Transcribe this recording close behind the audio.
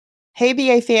Hey,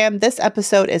 BA fam, this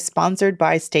episode is sponsored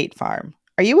by State Farm.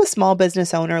 Are you a small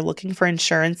business owner looking for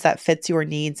insurance that fits your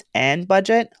needs and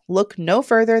budget? Look no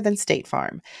further than State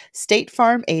Farm. State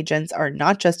Farm agents are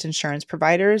not just insurance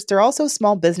providers, they're also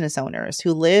small business owners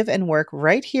who live and work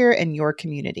right here in your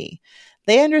community.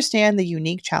 They understand the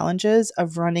unique challenges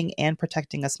of running and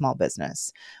protecting a small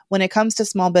business. When it comes to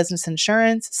small business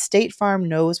insurance, State Farm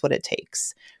knows what it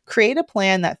takes. Create a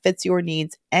plan that fits your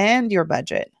needs and your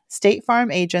budget. State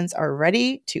Farm agents are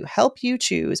ready to help you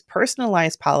choose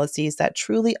personalized policies that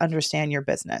truly understand your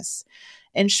business.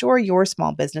 Insure your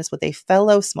small business with a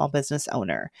fellow small business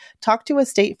owner. Talk to a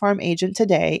State Farm agent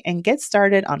today and get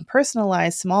started on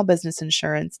personalized small business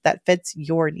insurance that fits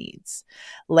your needs.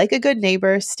 Like a good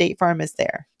neighbor, State Farm is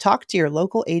there. Talk to your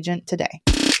local agent today.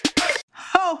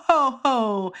 Ho, ho,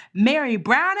 ho. Merry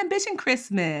Brown Ambition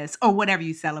Christmas, or whatever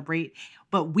you celebrate.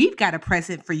 But we've got a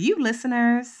present for you,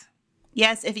 listeners.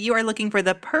 Yes, if you are looking for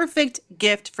the perfect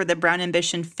gift for the Brown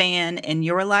Ambition fan in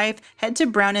your life, head to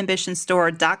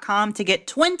brownambitionstore.com to get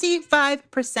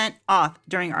 25% off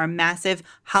during our massive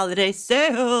holiday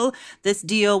sale. This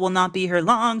deal will not be here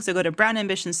long, so go to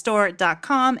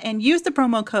brownambitionstore.com and use the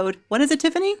promo code, what is it,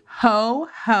 Tiffany? Ho,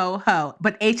 ho, ho.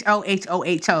 But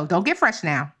H-O-H-O-H-O. Don't get fresh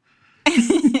now.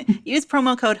 Use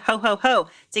promo code HOHOHO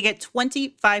to get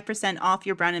 25% off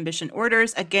your Brown Ambition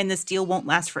orders. Again, this deal won't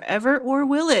last forever, or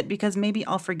will it? Because maybe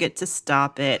I'll forget to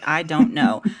stop it. I don't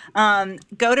know.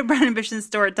 Go to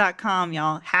brownambitionstore.com,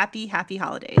 y'all. Happy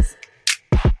holidays.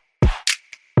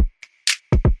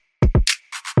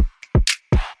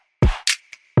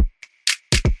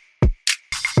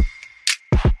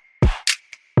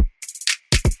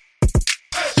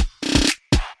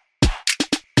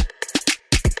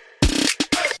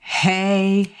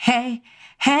 Hey, hey,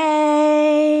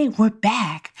 hey, we're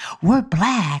back. We're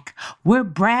black. We're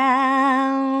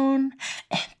brown.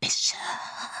 Ambition.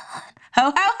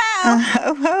 Ho, ho, ho.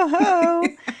 Ho, ho, ho.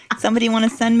 Somebody want to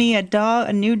send me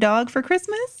a new dog for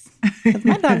Christmas? Because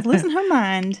my dog's losing her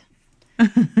mind.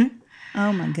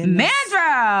 Oh, my goodness.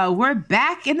 Mandra, we're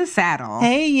back in the saddle.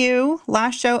 Hey, you.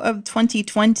 Last show of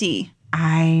 2020.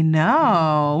 I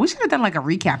know. We should have done like a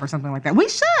recap or something like that. We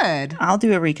should. I'll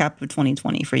do a recap of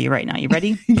 2020 for you right now. You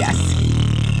ready? Yes.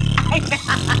 It's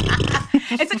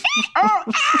a no.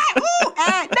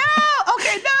 Okay,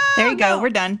 no. There you go. We're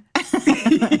done.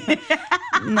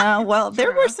 No, well,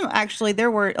 there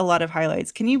were a lot of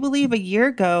highlights. Can you believe a year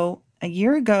ago,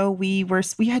 we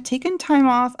had taken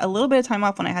a little bit of time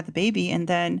off when I had the baby, and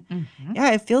then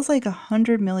it feels like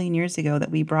 100 million years ago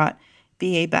that we brought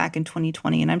BA back in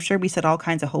 2020, and I'm sure we said all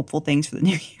kinds of hopeful things for the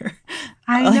new year.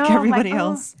 I like know, everybody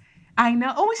else. I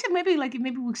know. Oh, we should maybe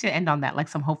we should end on that, like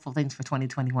some hopeful things for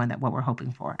 2021 that what we're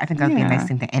hoping for. I think that would be a nice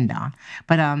thing to end on.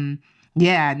 But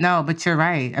but you're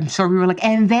right. I'm sure we were like,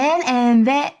 and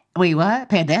then wait, what?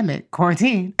 Pandemic,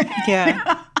 quarantine.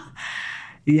 Yeah.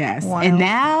 Yes. Wow. And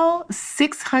now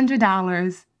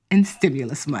 $600 in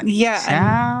stimulus money.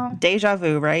 Yeah. Deja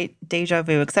vu, right? Deja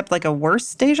vu, except like a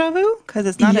worse deja vu because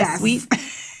it's not as sweet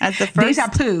as the first. Deja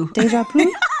vu. Deja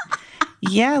vu?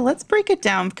 Yeah, let's break it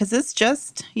down because it's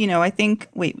just, I think,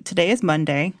 today is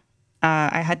Monday.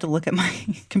 I had to look at my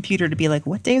computer to be like,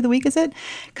 what day of the week is it?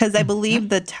 Because I believe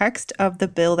the text of the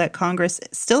bill that Congress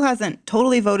still hasn't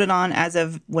totally voted on as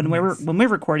of when we're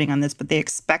recording on this, but they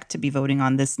expect to be voting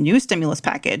on this new stimulus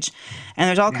package. And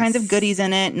there's all kinds of goodies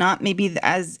in it, not maybe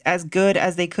as good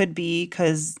as they could be,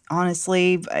 because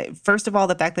honestly, first of all,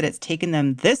 the fact that it's taken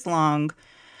them this long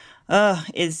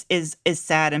is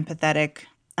sad and pathetic.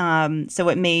 So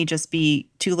it may just be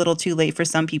too little too late for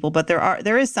some people, but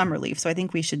there is some relief. So I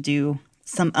think we should do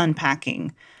some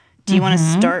unpacking. Do you want to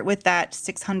start with that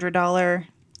 $600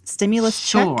 stimulus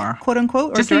check, quote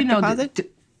unquote, or just direct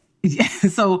deposit?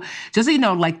 So just so you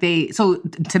know,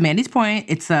 to Mandy's point,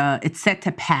 it's set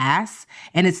to pass,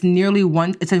 and it's a nearly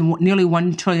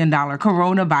 $1 trillion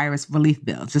coronavirus relief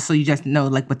bill. Just so you just know,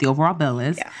 what the overall bill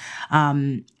is,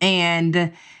 and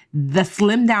the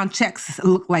slimmed down checks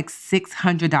look like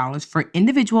 $600 for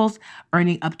individuals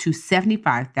earning up to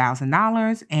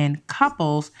 $75,000 and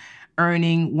couples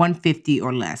earning $150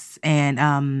 or less. And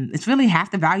it's really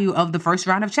half the value of the first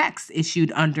round of checks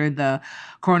issued under the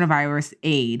Coronavirus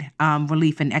Aid,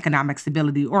 Relief and Economic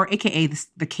Stability, or AKA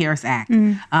the CARES Act.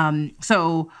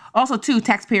 So also, too,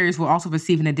 taxpayers will also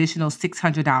receive an additional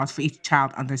 $600 for each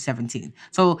child under 17.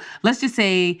 So let's just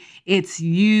say it's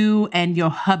you and your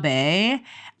hubby,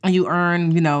 and you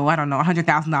earn,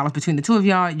 $100,000 between the two of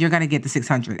y'all, you're going to get the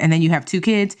 $600. And then you have two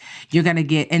kids, you're going to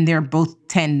get, and they're both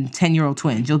 10-year-old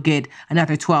twins, you'll get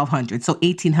another $1,200. So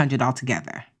 $1,800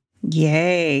 altogether.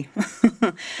 Yay.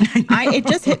 It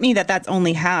just hit me that that's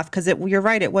only half because you're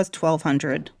right. It was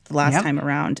 $1,200 the last time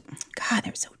around. God,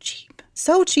 they're so cheap.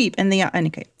 So cheap. And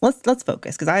okay, let's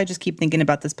focus because I just keep thinking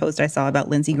about this post I saw about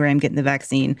Lindsey Graham getting the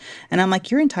vaccine. And I'm like,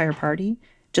 your entire party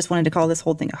just wanted to call this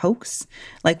whole thing a hoax.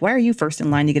 Like, why are you first in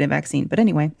line to get a vaccine? But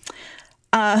anyway,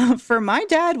 for my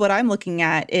dad, what I'm looking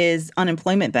at is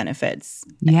unemployment benefits.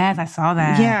 Yes, I saw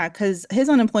that. Yeah, because his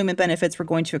unemployment benefits were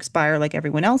going to expire like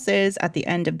everyone else's at the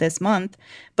end of this month,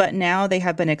 but now they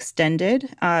have been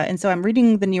extended. And so I'm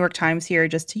reading the New York Times here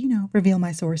just to, reveal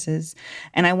my sources.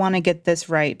 And I want to get this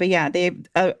right. But yeah,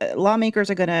 lawmakers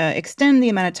are going to extend the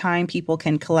amount of time people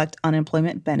can collect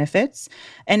unemployment benefits.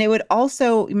 And it would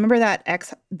also, remember that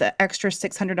the extra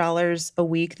 $600 a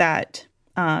week that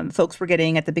folks were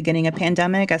getting at the beginning of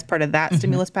pandemic as part of that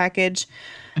stimulus package.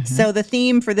 So the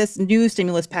theme for this new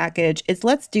stimulus package is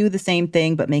let's do the same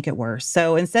thing, but make it worse.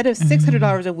 So instead of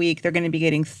 $600 a week, they're going to be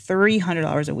getting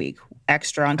 $300 a week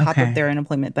extra on top of their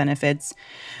unemployment benefits,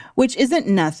 which isn't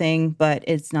nothing, but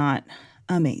it's not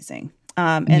amazing.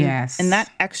 And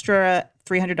that extra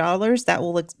 $300, that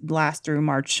will last through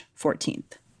March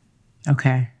 14th.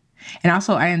 Okay. And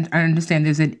also, I understand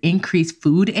there's an increased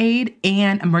food aid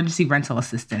and emergency rental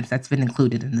assistance that's been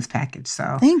included in this package.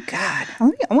 So thank God.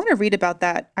 I want to read about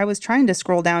that. I was trying to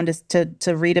scroll down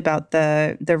to read about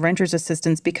the renter's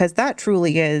assistance because that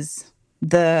truly is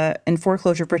and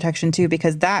foreclosure protection too,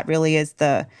 because that really is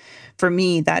for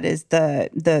me, that is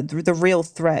the real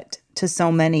threat to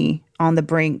so many on the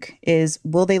brink is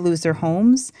will they lose their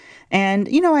homes? And,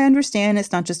 I understand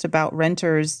it's not just about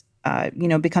renters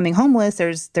becoming homeless.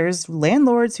 There's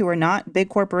landlords who are not big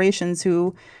corporations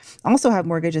who also have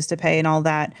mortgages to pay and all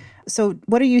that. So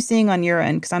what are you seeing on your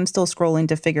end? Because I'm still scrolling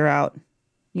to figure out,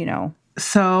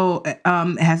 So it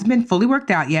hasn't been fully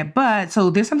worked out yet, but so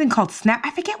there's something called SNAP.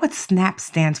 I forget what SNAP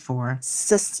stands for.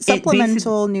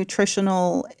 Supplemental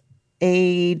Nutritional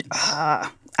Aid.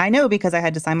 I know because I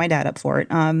had to sign my dad up for it.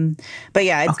 But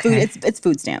yeah, it's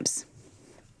food stamps.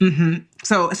 Mm-hmm.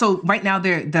 So right now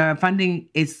the funding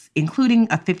is including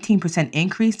a 15%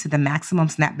 increase to the maximum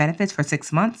SNAP benefits for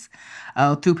 6 months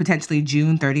through potentially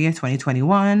June 30th,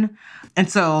 2021. And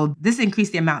so this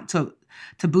increased the amount to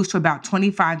boost to about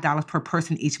 $25 per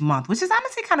person each month, which is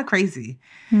honestly kind of crazy.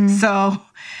 So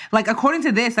according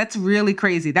to this, that's really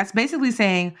crazy. That's basically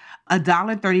saying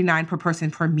 $1.39 per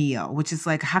person per meal, which is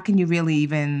how can you really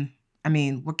even,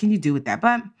 what can you do with that?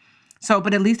 But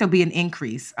at least there'll be an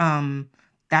increase.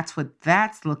 That's what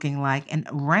that's looking like. And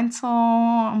rental,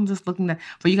 I'm just looking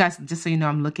for you guys, just so you know,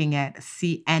 I'm looking at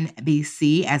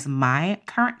CNBC as my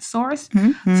current source.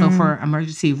 So for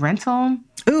emergency rental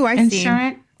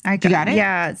insurance. I got it.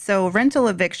 Yeah. So rental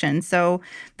eviction. So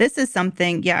this is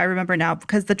something. Yeah, I remember now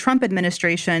because the Trump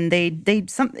administration they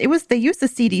used the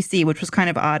CDC, which was kind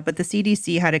of odd, but the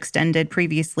CDC had extended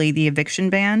previously the eviction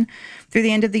ban through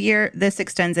the end of the year. This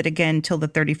extends it again till the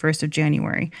 31st of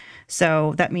January.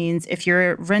 So that means if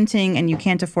you're renting and you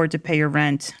can't afford to pay your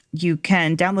rent, you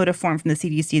can download a form from the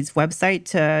CDC's website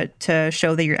to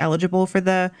show that you're eligible for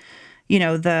the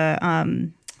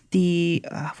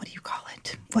what do you call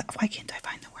it? Why can't I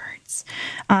find the words?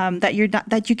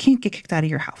 That you can't get kicked out of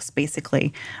your house,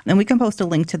 basically. And we can post a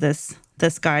link to this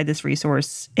guide, this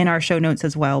resource in our show notes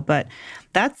as well. But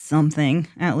that's something,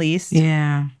 at least.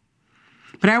 Yeah.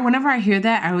 But whenever I hear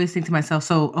that, I always think to myself,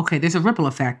 so, okay, there's a ripple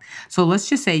effect. So let's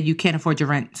just say you can't afford your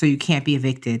rent, so you can't be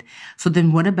evicted. So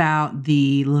then what about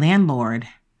the landlord?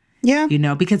 Yeah.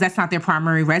 Because that's not their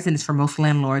primary residence for most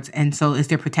landlords. And so is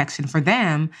there protection for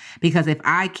them? Because if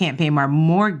I can't pay my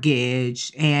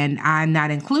mortgage and I'm not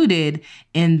included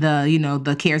in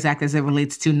the CARES Act as it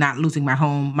relates to not losing my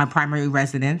home, my primary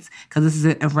residence, because this is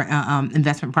an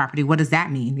investment property, what does that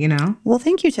mean, Well,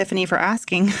 thank you, Tiffany, for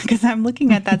asking, because I'm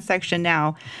looking at that section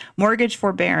now. Mortgage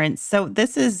forbearance. So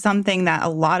this is something that a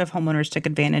lot of homeowners took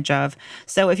advantage of.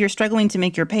 So if you're struggling to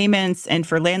make your payments, and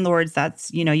for landlords,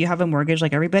 that's, you have a mortgage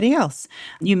like everybody else,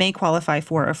 you may qualify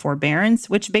for a forbearance,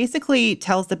 which basically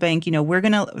tells the bank,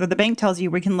 the bank tells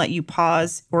you we can let you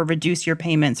pause or reduce your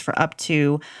payments for up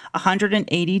to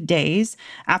 180 days.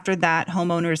 After that,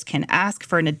 homeowners can ask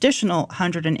for an additional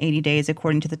 180 days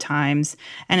according to the Times.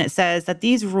 And it says that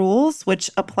these rules,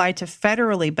 which apply to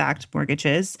federally backed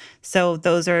mortgages, so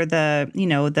those are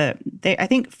I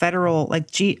think federal,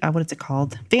 what is it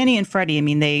called? Fannie and Freddie,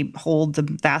 they hold the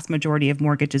vast majority of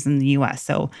mortgages in the U.S.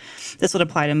 So this would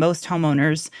apply to most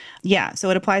homeowners. Yeah, so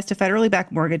it applies to federally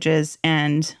backed mortgages,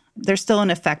 and they're still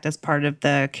in effect as part of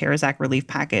the CARES Act relief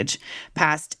package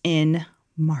passed in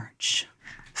March.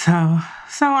 So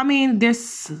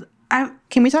there's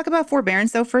Can we talk about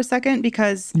forbearance though for a second?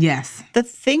 Because yes, the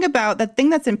thing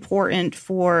that's important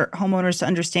for homeowners to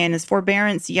understand is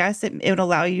forbearance. Yes, it would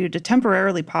allow you to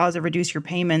temporarily pause or reduce your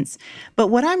payments. But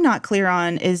what I'm not clear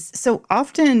on is, so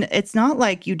often it's not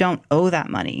like you don't owe that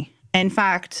money. In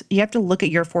fact, you have to look at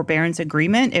your forbearance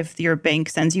agreement if your bank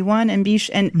sends you one and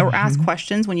or ask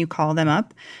questions when you call them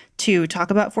up to talk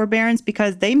about forbearance,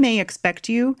 because they may expect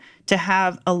you to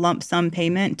have a lump sum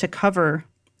payment to cover,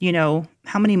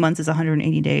 how many months is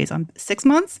 180 days? 6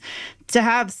 months? To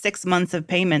have 6 months of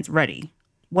payments ready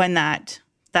when that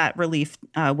relief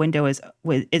window is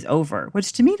over,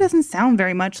 which to me doesn't sound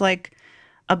very much like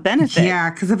a benefit. Yeah,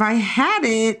 because if I had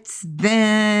it,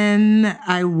 then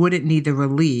I wouldn't need the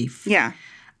relief. Yeah.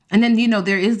 And then,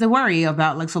 there is the worry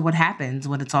about, so what happens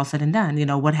when it's all said and done?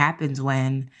 What happens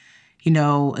when,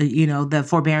 the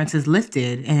forbearance is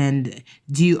lifted? And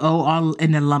do you owe all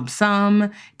in a lump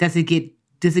sum? Does it get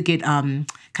kind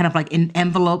of like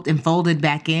enveloped and folded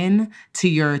back in to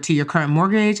your current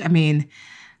mortgage? I mean,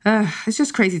 it's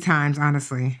just crazy times,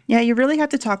 honestly. Yeah, you really have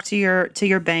to talk to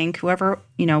your bank, whoever,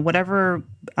 whatever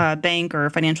bank or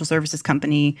financial services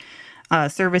company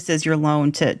services your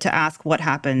loan, to ask what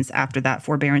happens after that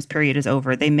forbearance period is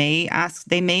over. They may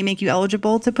make you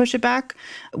eligible to push it back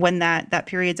when that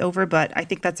period's over, but I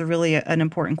think that's an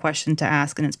important question to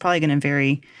ask, and it's probably going to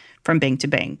vary from bank to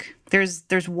bank.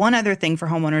 There's one other thing for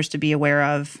homeowners to be aware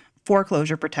of: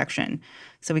 foreclosure protection.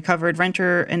 So we covered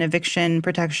renter and eviction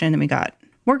protection, and we got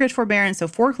mortgage forbearance. So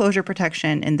foreclosure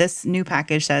protection in this new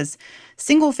package says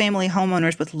single-family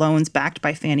homeowners with loans backed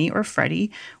by Fannie or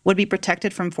Freddie would be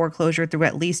protected from foreclosure through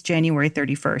at least January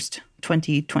 31st,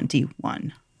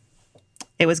 2021.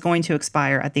 It was going to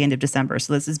expire at the end of December,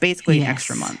 so this is basically an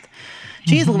extra month.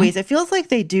 Geez, Louise, it feels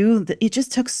like it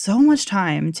just took so much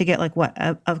time to get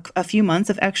a few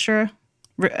months of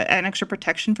an extra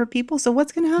protection for people. So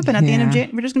what's going to happen at the end of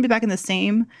January? We're just going to be back in the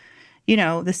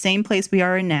same place we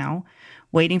are in now,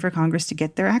 waiting for Congress to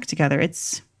get their act together.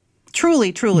 It's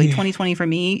truly 2020 for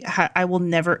me. I will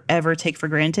never, ever take for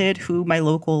granted who my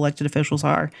local elected officials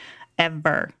are,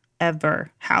 ever.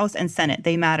 House and Senate,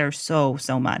 they matter so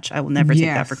much. I will never take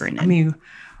that for granted. I mean,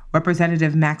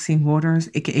 Representative Maxine Waters,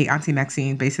 aka Auntie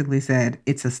Maxine, basically said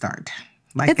it's a start.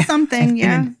 It's something,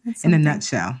 in a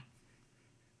nutshell.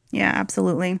 Yeah,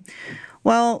 absolutely.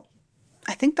 Well,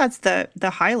 I think that's the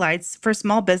highlights for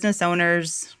small business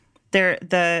owners.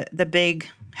 The big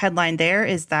headline there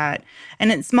is that,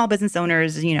 and it's small business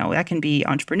owners, that can be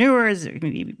entrepreneurs, it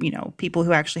can be, people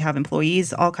who actually have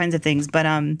employees, all kinds of things. But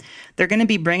they're going to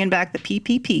be bringing back the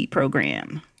PPP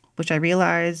program, which I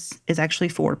realize is actually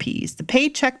 4 Ps. The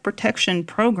Paycheck Protection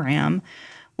Program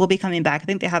will be coming back. I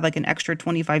think they have an extra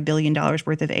 $25 billion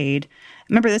worth of aid.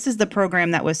 Remember, this is the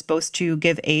program that was supposed to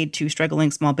give aid to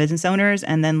struggling small business owners,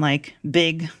 and then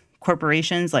big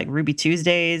corporations like Ruby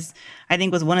Tuesdays, I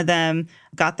think was one of them,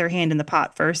 got their hand in the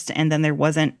pot first, and then there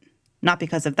wasn't, not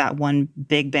because of that one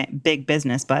big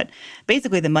business, but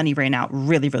basically the money ran out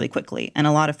really, really quickly, and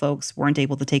a lot of folks weren't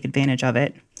able to take advantage of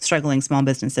it, struggling small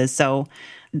businesses. So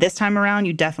this time around,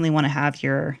 you definitely want to have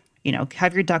your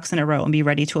ducks in a row and be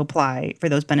ready to apply for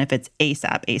those benefits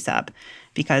ASAP,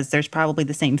 because there's probably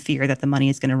the same fear that the money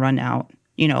is going to run out,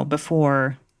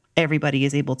 before everybody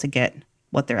is able to get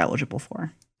what they're eligible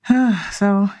for.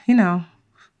 So,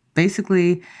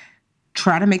 basically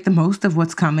try to make the most of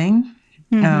what's coming.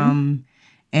 And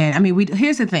I mean,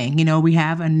 here's the thing, we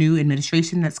have a new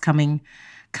administration that's coming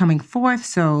forth.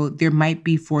 So there might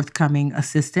be forthcoming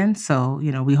assistance. So,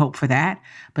 we hope for that.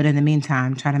 But in the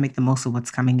meantime, try to make the most of what's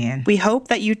coming in. We hope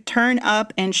that you turn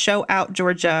up and show out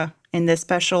Georgia in this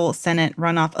special Senate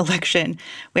runoff election.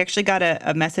 We actually got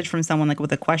a message from someone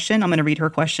with a question. I'm going to read her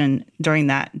question during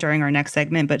our next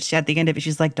segment. But at the end of it,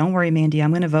 she's like, "Don't worry, Mandy,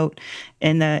 I'm going to vote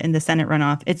in the Senate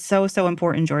runoff." It's so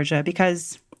important, Georgia,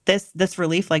 because this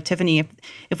relief, like Tiffany,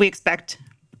 if we expect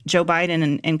Joe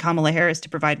Biden and Kamala Harris to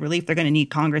provide relief, they're going to need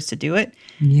Congress to do it.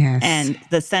 Yes. And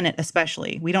the Senate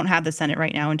especially. We don't have the Senate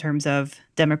right now in terms of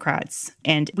Democrats.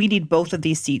 And we need both of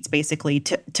these seats basically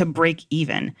to break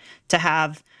even, to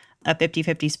have a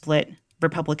 50-50 split,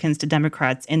 Republicans to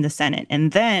Democrats in the Senate.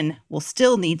 And then we'll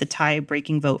still need the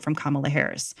tie-breaking vote from Kamala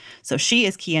Harris. So she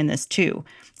is key in this too.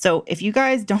 So if you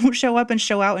guys don't show up and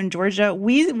show out in Georgia,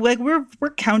 we're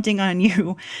counting on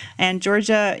you. And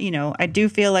Georgia, I do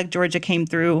feel like Georgia came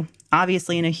through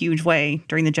obviously in a huge way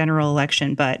during the general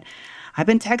election, but I've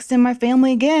been texting my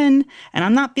family again, and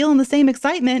I'm not feeling the same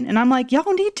excitement. And I'm like,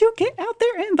 y'all need to get out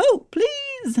there and vote,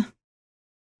 please.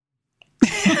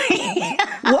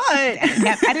 What?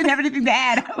 I didn't have anything to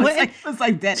add. It was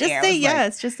like dead Just air. say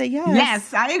yes. Just say yes.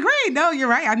 Yes, I agree. No, you're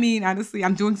right. I mean, honestly,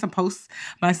 I'm doing some posts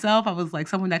myself. I was like,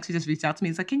 someone actually just reached out to me.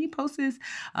 It's like, can you post this?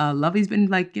 Lovey's been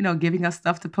like, giving us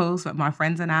stuff to post with my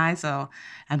friends and I. So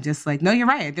I'm just like, no, you're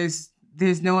right.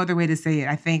 There's no other way to say it.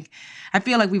 I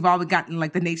feel like we've all gotten,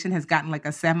 like, the nation has gotten like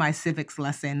a semi-civics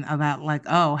lesson about like,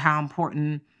 oh, how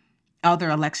important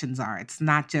other elections are. It's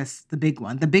not just the big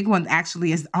one. The big one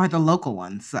actually are the local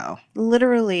ones. So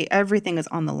literally everything is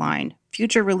on the line.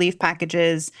 Future relief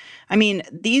packages. I mean,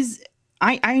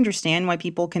 I understand why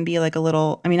people can be like a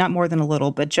little, I mean, not more than a little,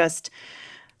 but just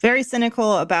very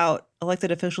cynical about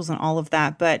elected officials and all of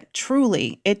that. But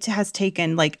truly, it has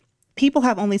taken, like, people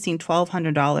have only seen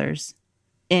 $1,200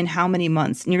 in how many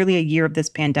months? Nearly a year of this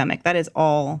pandemic. That is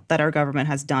all that our government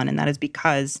has done. And that is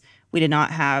because we did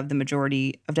not have the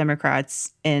majority of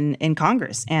Democrats in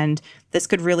Congress. And this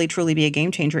could really, truly be a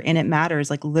game changer. And it matters,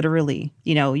 like, literally.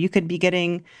 You could be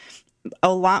getting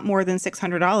a lot more than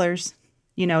 $600,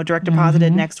 direct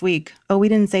deposited next week. Oh, we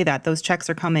didn't say that. Those checks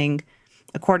are coming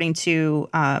according to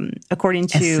an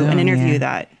interview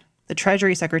that the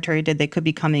Treasury Secretary did. They could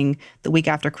be coming the week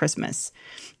after Christmas.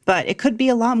 But it could be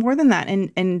a lot more than that.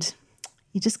 And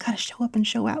you just got to show up and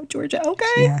show out, Georgia. Okay?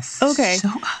 Yes. Okay. Show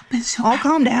up and show out. I'll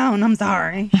calm down. I'm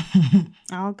sorry.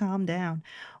 I'll calm down.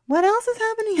 What else is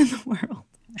happening in the world?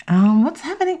 What's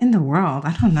happening in the world?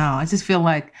 I don't know. I just feel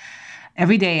like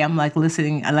every day I'm like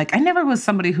listening. Like, I never was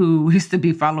somebody who used to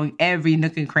be following every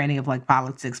nook and cranny of like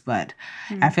politics, but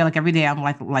I feel like every day I'm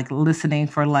like listening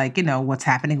for like, what's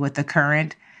happening with the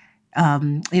current,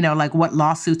 like what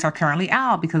lawsuits are currently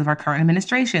out because of our current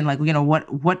administration. Like,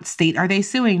 what state are they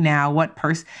suing now? What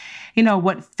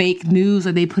what fake news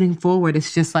are they putting forward?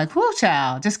 It's just like, whoo,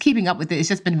 child, just keeping up with it. It's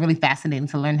just been really fascinating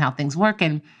to learn how things work.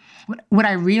 And what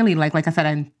I really like I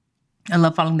said, I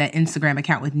love following that Instagram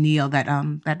account with Neil, that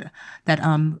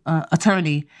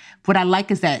attorney. What I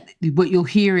like is that what you'll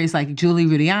hear is like Rudy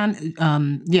Giuliani.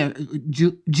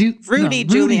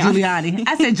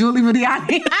 I said Julie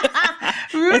Rudiani.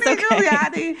 Rudy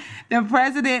Giuliani, the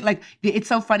president. Like, it's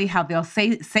so funny how they'll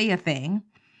say a thing,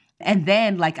 and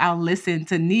then like I'll listen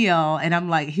to Neil, and I'm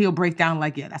like, he'll break down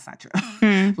like, yeah, that's not true.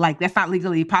 Like, that's not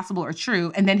legally possible or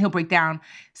true. And then he'll break down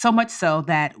so much so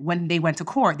that when they went to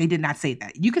court, they did not say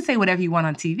that. You can say whatever you want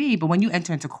on TV, but when you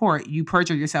enter into court, you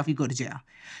perjure yourself, you go to jail.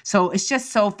 So it's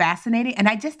just so fascinating. And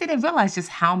I just didn't realize just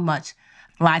how much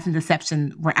lies and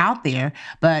deception were out there.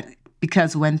 But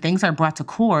because when things are brought to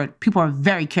court, people are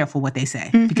very careful what they say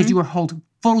because you are held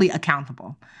fully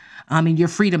accountable. I mean, your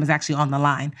freedom is actually on the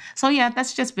line. So yeah,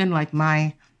 that's just been like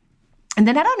my. And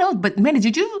then I don't know, but Mandy,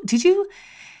 did you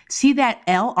see that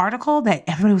Elle article that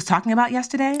everybody was talking about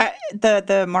yesterday?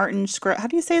 The Martin how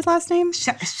do you say his last name?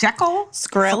 Shekel?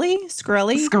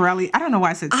 Scarelli. I don't know why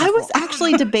I said Shekel. I was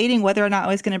actually debating whether or not I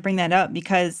was going to bring that up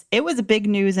because it was big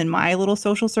news in my little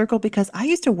social circle because I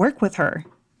used to work with her.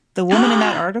 The woman in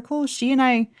that article, she and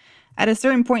I, at a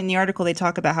certain point in the article, they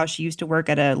talk about how she used to work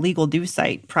at a legal news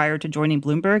site prior to joining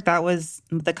Bloomberg. That was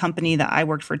the company that I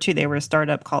worked for, too. They were a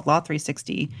startup called Law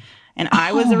 360. And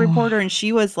I was a reporter, and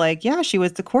she was like, yeah, she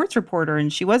was the courts reporter.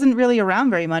 And she wasn't really around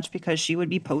very much because she would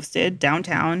be posted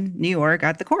downtown New York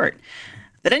at the court.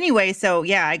 But anyway, so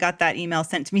yeah, I got that email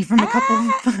sent to me from a couple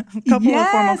of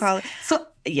former colleagues. So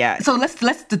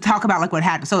let's talk about like what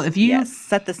happened. So if you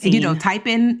set the scene, type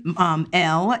in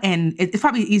Elle, and it's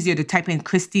probably easier to type in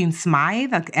Christine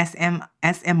Smythe, like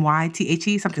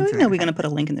SMYTHE, something. We're going to put a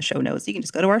link in the show notes. You can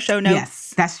just go to our show notes.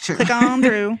 Yes, that's true. Click on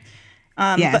through.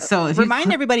 So if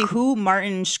remind everybody who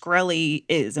Martin Shkreli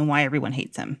is and why everyone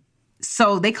hates him.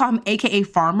 So they call him AKA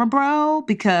Farmer Bro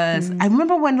because I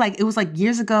remember when it was like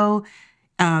years ago.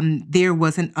 There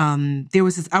was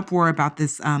this uproar about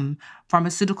this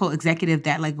pharmaceutical executive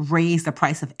that like raised the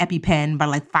price of EpiPen by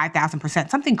like 5,000%,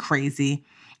 something crazy,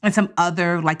 and some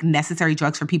other like necessary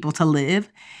drugs for people to live.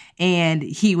 And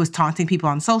he was taunting people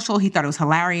on social. He thought it was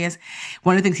hilarious.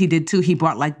 One of the things he did too, he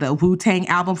bought like the Wu-Tang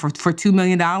album for $2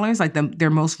 million, like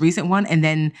their most recent one, and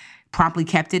then promptly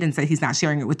kept it and said he's not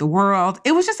sharing it with the world.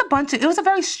 It was just it was a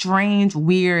very strange,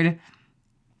 weird,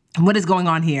 what is going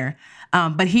on here?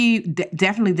 But he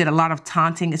definitely did a lot of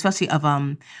taunting, especially of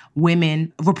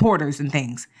women, reporters and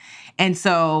things. And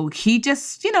so he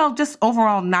just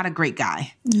overall not a great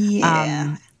guy.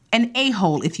 Yeah. An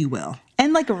a-hole, if you will.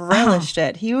 And like relished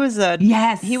it. He was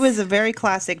a very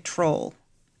classic troll.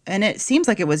 And it seems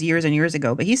like it was years and years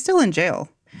ago, but he's still in jail.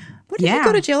 What did he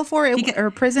go to jail for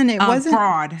or prison? It wasn't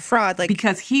fraud. Like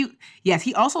because he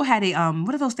also had a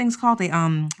what are those things called?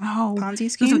 Ponzi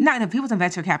scheme? He was a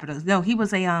venture capitalist. No, he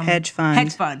was a hedge fund.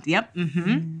 Hedge fund. Yep.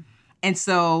 Mm-hmm. And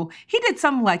so he did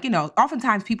some like,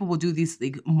 oftentimes people will do these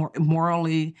like,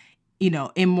 morally,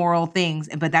 immoral things,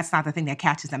 but that's not the thing that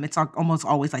catches them. It's almost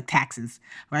always like taxes,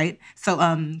 right? So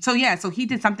he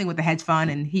did something with the hedge fund,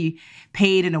 and he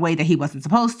paid in a way that he wasn't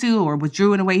supposed to, or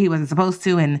withdrew in a way he wasn't supposed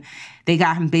to, and they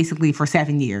got him basically for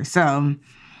 7 years. So,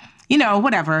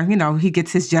 whatever, he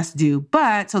gets his just due.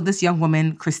 But so this young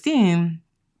woman, Christine,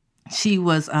 she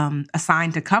was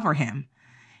assigned to cover him,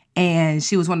 and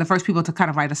she was one of the first people to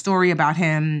kind of write a story about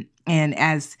him. And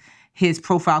as his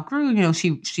profile grew,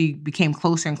 she became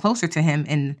closer and closer to him,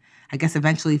 and I guess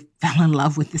eventually fell in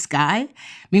love with this guy.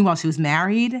 Meanwhile, she was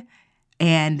married,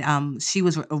 and she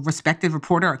was a respected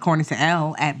reporter, according to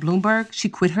Elle, at Bloomberg. She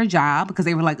quit her job because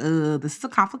they were like, this is a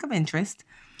conflict of interest.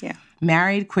 Yeah.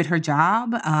 Married, quit her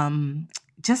job, and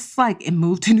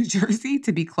moved to New Jersey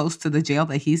to be close to the jail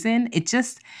that he's in. It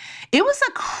was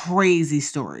a crazy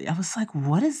story. I was like,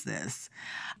 what is this?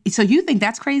 So you think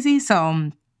that's crazy?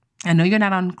 So I know you're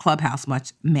not on Clubhouse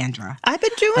much, Mandra. I've been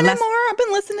doing it more. I've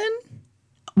been listening.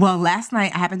 Well, last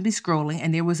night I happened to be scrolling,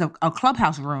 and there was a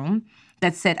Clubhouse room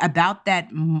that said about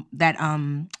that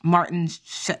Martin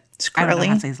Shkreli. I don't know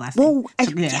how to say his last name.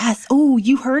 Yes. Oh,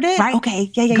 you heard it? Right?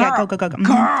 Okay. Yeah. Girl, Go. Girl,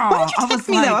 Why didn't you text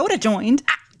me, though? I would have joined.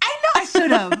 I know I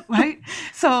should have, right?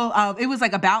 So it was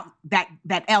like about that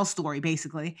Elle story,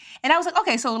 basically. And I was like,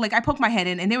 okay, so like I poked my head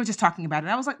in, and they were just talking about it.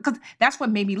 I was like, because that's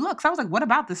what made me look. So I was like, what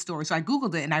about this story? So I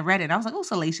Googled it, and I read it. And I was like, oh,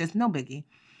 salacious, no biggie.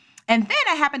 And then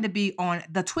I happened to be on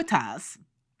the Twitters,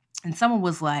 and someone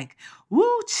was like,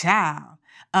 woo, child.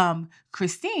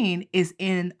 Christine is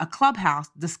in a Clubhouse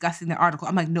discussing the article.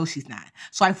 I'm like, no, she's not.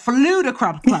 So I flew to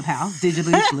Clubhouse,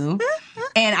 digitally flew,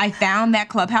 and I found that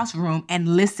Clubhouse room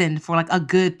and listened for like a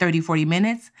good 30, 40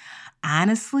 minutes.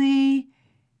 Honestly,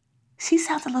 she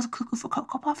sounds a little cuckoo for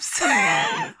Cocoa Puffs.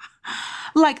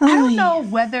 Like, I don't know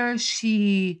whether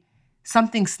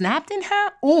something snapped in her,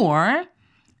 or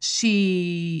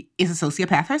she is a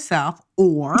sociopath herself,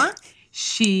 or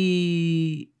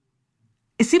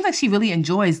it seems like she really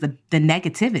enjoys the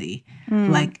negativity.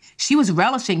 Like, she was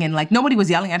relishing in, like, nobody was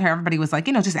yelling at her. Everybody was like,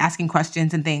 just asking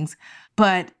questions and things.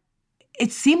 But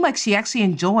it seemed like she actually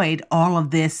enjoyed all of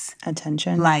this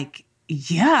attention. Like,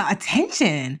 yeah,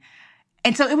 attention.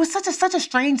 And so it was such a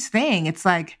strange thing. It's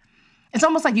like, it's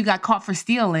almost like you got caught for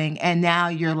stealing, and now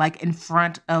you're like in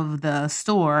front of the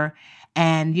store,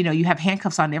 and you have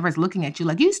handcuffs on, and everyone's looking at you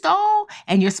like, you stole?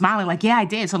 And you're smiling like, yeah, I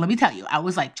did. So let me tell you, I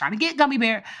was like trying to get Gummy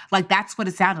Bear. Like, that's what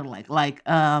it sounded like. Like,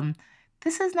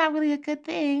 this is not really a good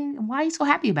thing. Why are you so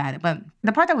happy about it? But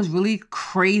the part that was really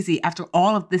crazy after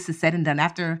all of this is said and done,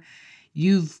 after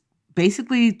you've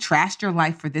basically trashed your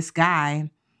life for this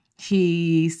guy,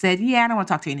 he said, yeah, I don't want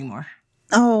to talk to you anymore.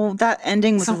 Oh, that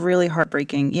ending was really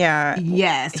heartbreaking. Yeah.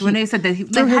 Yes. When they said that,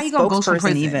 like, how you going to go from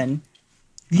prison? Even.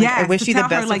 Yeah. I wish you the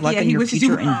best of luck in your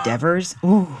future endeavors.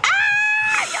 Ooh.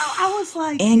 I was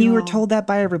like, and you were told that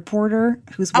by a reporter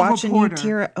who's watching you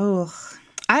tear. Oh,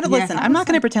 I had to listen. I'm not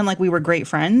going to pretend like we were great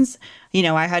friends.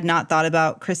 I had not thought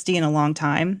about Christy in a long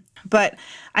time, but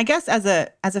I guess as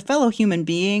a fellow human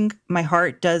being, my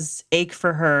heart does ache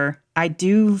for her. I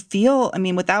do feel,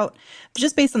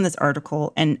 just based on this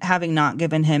article and having not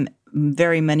given him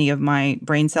very many of my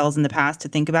brain cells in the past to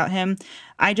think about him,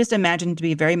 I just imagine him to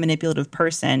be a very manipulative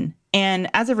person. And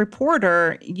as a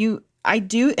reporter, I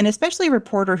do, and especially a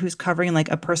reporter who's covering like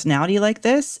a personality like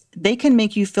this, they can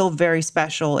make you feel very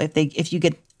special if you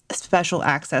get special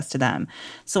access to them.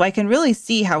 So I can really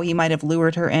see how he might have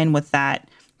lured her in with that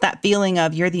feeling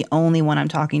of, you're the only one I'm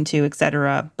talking to,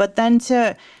 etc. But then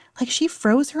she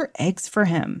froze her eggs for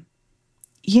him,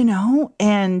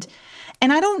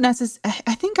 and I don't necessarily,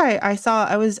 I think I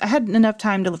had enough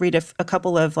time to read a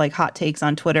couple of like hot takes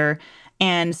on Twitter,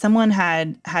 and someone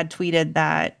had tweeted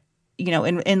that,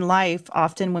 in life,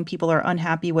 often when people are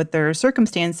unhappy with their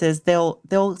circumstances, they'll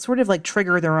sort of like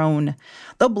trigger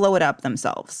they'll blow it up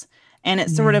themselves. And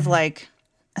it's sort of like,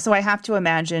 so I have to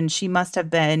imagine she must have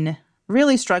been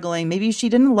really struggling. Maybe she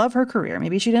didn't love her career.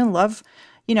 Maybe she didn't love,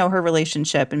 her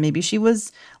relationship, and maybe she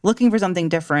was looking for something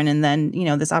different. And then,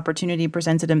 this opportunity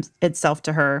presented itself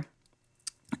to her.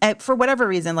 For whatever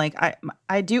reason, like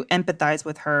I do empathize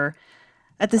with her.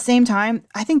 At the same time,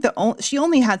 I think she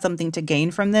only had something to gain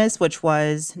from this, which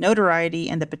was notoriety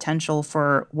and the potential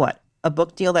for a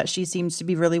book deal that she seems to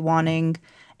be really wanting,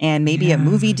 and maybe a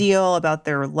movie deal about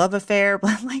their love affair.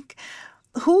 But like,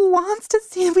 who wants to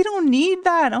see it? We don't need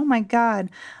that. Oh my God.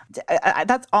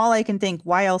 That's all I can think.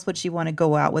 Why else would she want to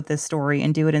go out with this story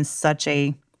and do it in such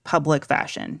a public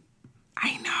fashion?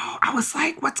 I know. I was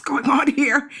like, what's going on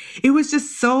here? It was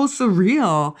just so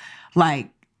surreal. Like,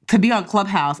 to be on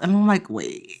Clubhouse, and I'm like,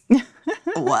 wait,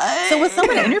 What? So was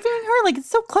someone interviewing her? Like, it's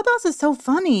so Clubhouse is so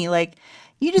funny. Like,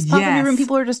 you just pop in your room, Yes.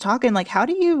 people are just talking. Like, how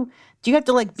do you have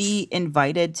to like be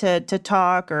invited to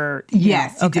talk or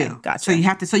Yes, you okay, do. Gotcha. So you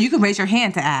have to. So you can raise your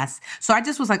hand to ask. So I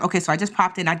just was like, okay. So I just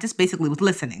popped in. I just basically was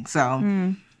listening.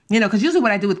 So because usually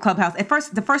what I do with Clubhouse, at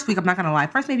first, the first week, I'm not gonna lie,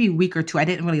 first maybe a week or two, I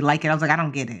didn't really like it. I was like, I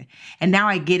don't get it, and now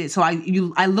I get it. So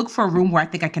I look for a room where I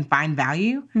think I can find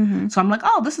value. So I'm like,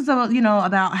 oh, this is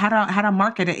about how to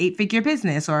market an 8-figure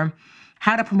business or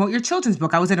how to promote your children's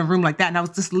book. I was in a room like that, and I was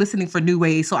just listening for new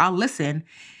ways. So I'll listen.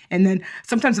 And then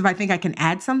sometimes if I think I can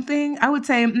add something, I would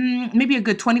say maybe a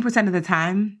good 20% of the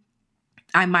time,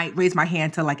 I might raise my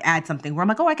hand to like add something where I'm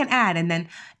like, oh, I can add. And then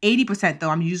 80% though,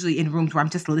 I'm usually in rooms where I'm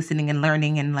just listening and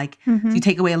learning and like you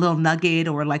take away a little nugget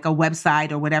or like a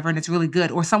website or whatever, and it's really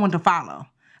good, or someone to follow.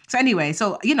 So anyway,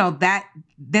 that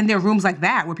then there are rooms like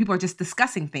that where people are just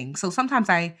discussing things. So sometimes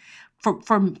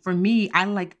for me, I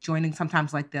like joining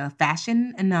sometimes like the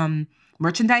fashion and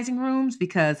merchandising rooms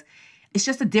because it's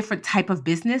just a different type of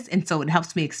business. And so it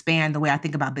helps me expand the way I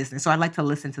think about business. So I like to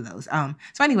listen to those. So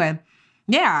anyway,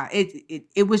 yeah,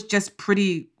 it was just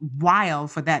pretty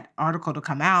wild for that article to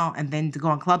come out and then to go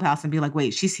on Clubhouse and be like,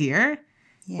 wait, she's here?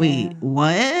 Yeah. Wait,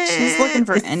 what? She's looking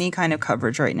for any kind of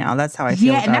coverage right now. That's how I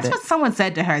feel about and that's it. what someone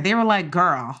said to her. They were like,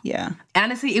 girl. Yeah.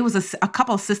 Honestly, it was a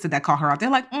couple of sisters that called her out. They're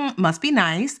like, must be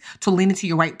nice to lean into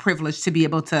your white privilege to be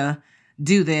able to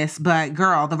do this. But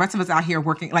girl, the rest of us out here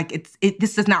working, like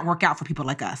this does not work out for people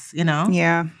like us,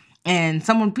 Yeah. And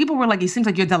people were like, it seems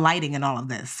like you're delighting in all of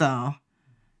this. So,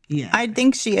 yeah. I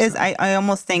think she is. I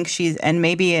almost think she's, and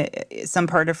maybe some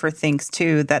part of her thinks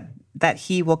too that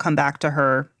he will come back to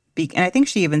her. And I think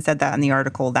she even said that in the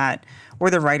article or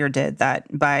the writer did, that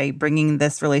by bringing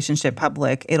this relationship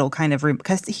public, it'll kind of,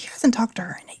 because he hasn't talked to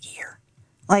her in a year,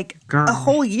 like a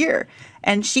whole year.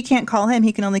 And she can't call him.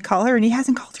 He can only call her, and he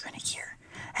hasn't called her in a year.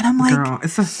 And I'm like, girl,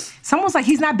 someone's like,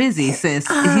 he's not busy, sis.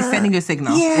 He's sending you a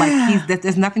signal. Yeah. Like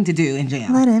there's nothing to do in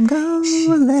jail. let him go,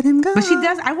 let him go. But she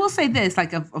does, I will say this,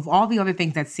 like of all the other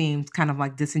things that seemed kind of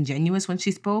like disingenuous when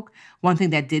she spoke, one thing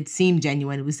that did seem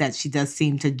genuine was that she does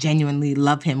seem to genuinely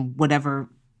love him, whatever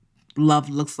love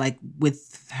looks like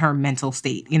with her mental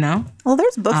state, Well,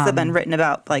 there's books that have been written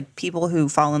about like people who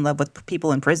fall in love with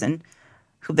people in prison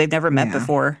who they've never met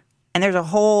before. And there's a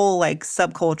whole like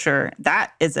subculture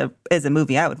that is a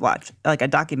movie I would watch, like a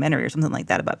documentary or something like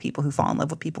that about people who fall in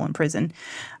love with people in prison.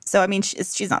 So I mean,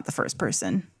 she's not the first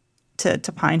person to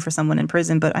pine for someone in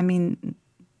prison, but I mean,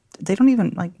 they don't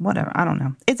even like whatever. I don't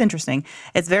know. It's interesting.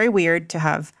 It's very weird to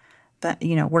have,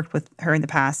 worked with her in the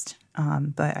past.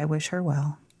 But I wish her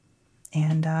well.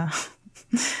 And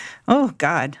oh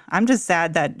God, I'm just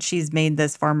sad that she's made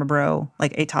this Farmer Bro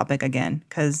like a topic again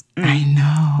because I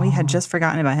know we had just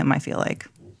forgotten about him. I feel like.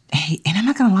 Hey, and I'm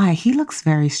not gonna lie, he looks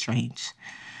very strange.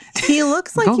 He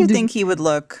looks like you think he would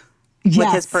look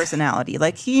with his personality.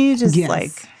 Like he just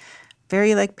like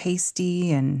very like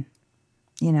pasty and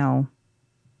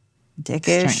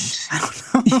dickish. I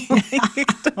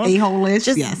don't know. A-hole-ish.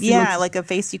 Just like a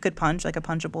face you could punch, like a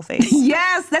punchable face.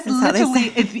 Yes, that's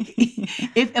literally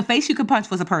if a face you could punch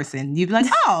was a person, you'd be like,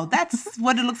 oh, that's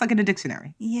what it looks like in a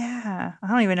dictionary. Yeah. I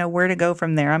don't even know where to go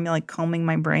from there. I'm like combing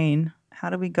my brain. How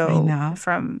do we go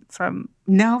from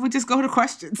No, we just go to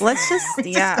questions. Let's just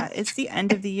it's the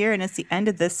end of the year and it's the end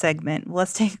of this segment.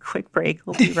 Let's take a quick break.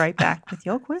 We'll be right back with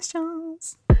your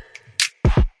questions.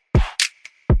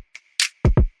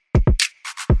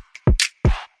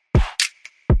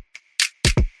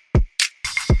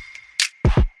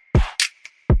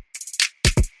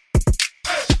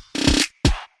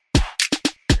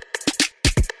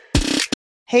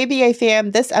 Hey BA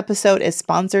fam, this episode is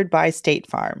sponsored by State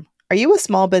Farm. Are you a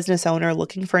small business owner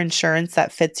looking for insurance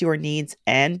that fits your needs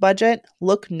and budget?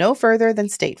 Look no further than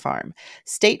State Farm.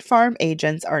 State Farm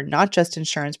agents are not just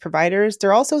insurance providers,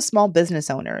 they're also small business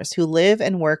owners who live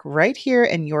and work right here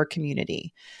in your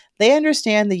community. They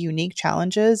understand the unique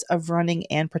challenges of running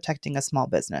and protecting a small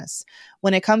business.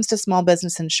 When it comes to small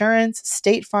business insurance,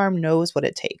 State Farm knows what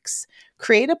it takes.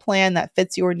 Create a plan that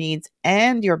fits your needs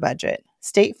and your budget.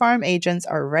 State Farm agents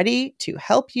are ready to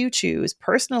help you choose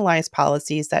personalized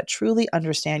policies that truly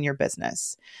understand your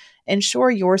business.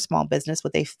 Insure your small business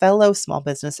with a fellow small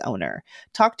business owner.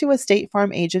 Talk to a State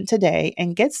Farm agent today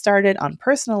and get started on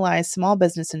personalized small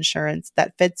business insurance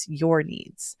that fits your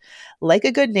needs. Like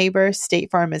a good neighbor, State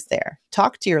Farm is there.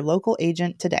 Talk to your local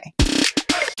agent today.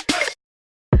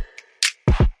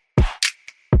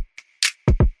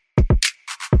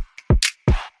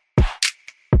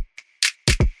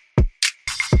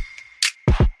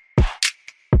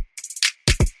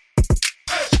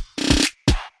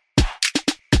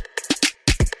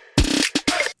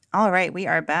 All right, we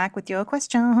are back with your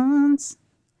questions.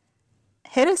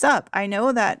 Hit us up. I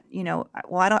know that,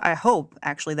 I hope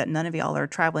actually that none of y'all are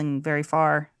traveling very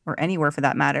far or anywhere for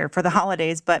that matter for the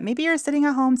holidays, but maybe you're sitting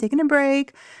at home taking a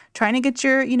break, trying to get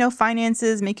your,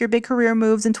 finances, make your big career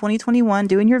moves in 2021,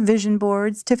 doing your vision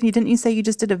boards. Tiffany, didn't you say you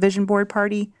just did a vision board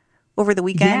party over the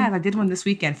weekend? Yeah, I did one this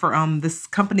weekend for this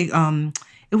company.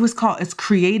 It's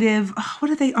Creative. What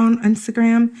are they on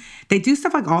Instagram? They do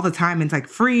stuff like all the time and it's like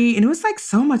free. And it was like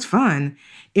so much fun.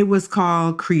 It was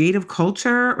called Creative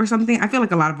Culture or something. I feel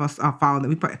like a lot of us follow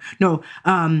them.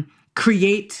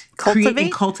 Create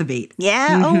and Cultivate. Yeah.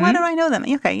 Mm-hmm. Oh, why do I know them?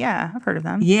 Okay. Yeah. I've heard of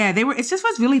them. Yeah. It just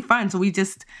was really fun. So we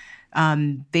just,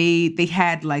 they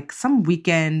had like some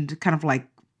weekend kind of like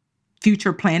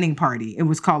future planning party. It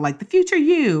was called like the Future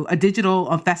You, a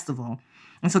digital festival.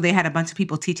 And so they had a bunch of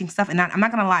people teaching stuff. And I'm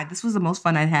not going to lie, this was the most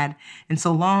fun I'd had in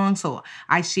so long. So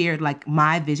I shared like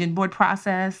my vision board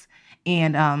process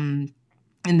and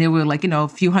there were like, a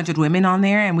few hundred women on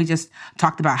there. And we just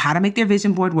talked about how to make their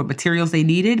vision board, what materials they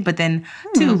needed, but then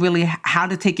too, really how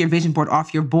to take your vision board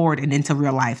off your board and into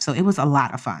real life. So it was a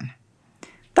lot of fun.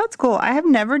 That's cool. I have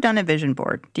never done a vision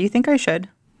board. Do you think I should?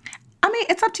 I mean,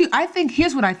 it's up to you.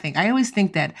 Here's what I think. I always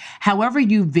think that however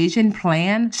you vision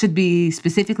plan should be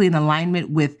specifically in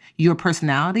alignment with your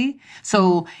personality.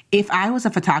 So if I was a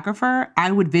photographer,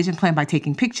 I would vision plan by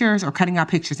taking pictures or cutting out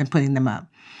pictures and putting them up.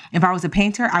 If I was a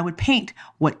painter, I would paint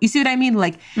you see what I mean?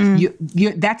 Like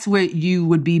that's where you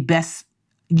would be best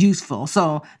useful.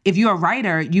 So if you're a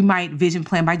writer, you might vision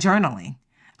plan by journaling.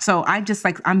 So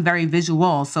I'm very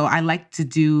visual. So I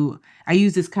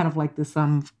use this kind of like this,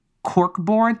 cork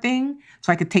board thing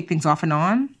so I could take things off and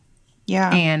on.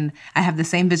 Yeah. And I have the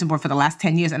same vision board for the last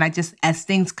 10 years. And I just, as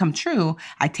things come true,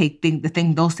 I take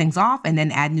those things off and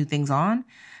then add new things on.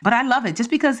 But I love it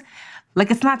just because like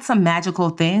it's not some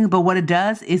magical thing, but what it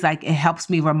does is like it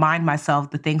helps me remind myself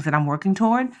the things that I'm working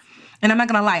toward. And I'm not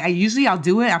gonna lie, I'll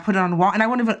do it, I put it on the wall and I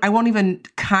won't even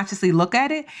consciously look at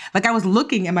it. Like I was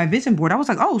looking at my vision board, I was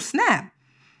like, oh snap.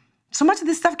 So much of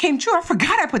this stuff came true. I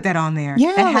forgot I put that on there.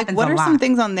 Yeah, like what are some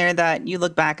things on there that you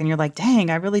look back and you're like, dang,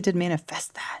 I really did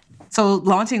manifest that. So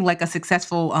launching like a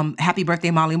successful Happy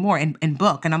Birthday Molly Moore in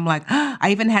book. And I'm like, I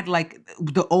even had like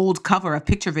the old cover, a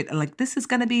picture of it. And like, this is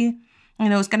going to be,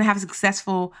 it's going to have a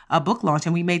successful book launch.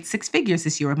 And we made 6 figures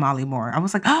this year with Molly Moore. I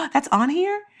was like, that's on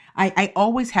here? I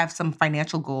always have some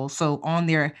financial goals. So on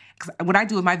there, because what I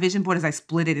do with my vision board is I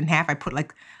split it in half. I put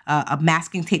like a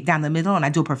masking tape down the middle and I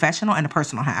do a professional and a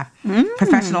personal half.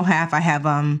 Professional half, I have,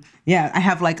 I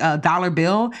have like a dollar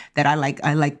bill that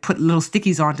I put little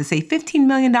stickies on to say $15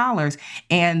 million.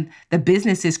 And the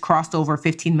business has crossed over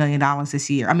 $15 million this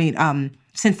year. I mean,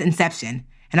 since inception.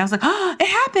 And I was like, it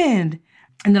happened.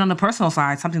 And then on the personal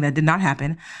side, something that did not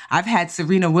happen, I've had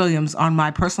Serena Williams on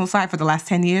my personal side for the last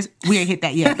 10 years. We ain't hit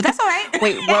that yet, but that's all right.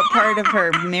 Wait, what part of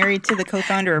her? Married to the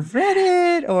co-founder of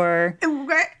Reddit or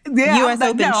U.S. Open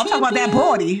champion? I'm talking about that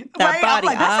body. That body.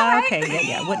 Like, that's all right. Okay,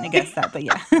 yeah. Wouldn't have guessed that, but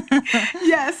yeah.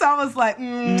 Yeah, so I was like, we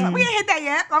ain't hit that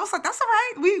yet. I was like, that's all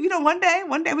right. We, one day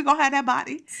we're going to have that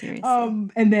body. Seriously.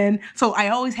 And then, so I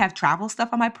always have travel stuff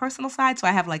on my personal side. So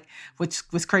I have like, which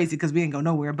was crazy because we didn't go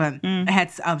nowhere, but I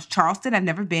had Charleston. I've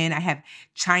never been. I have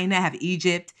China, I have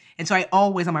Egypt. And so I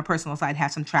always on my personal side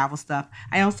have some travel stuff.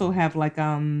 I also have like,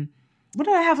 what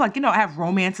do I have? Like, I have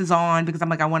romances on because I'm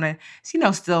like, I want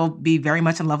to, still be very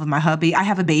much in love with my hubby. I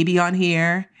have a baby on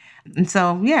here. And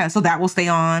so, yeah, so that will stay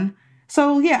on.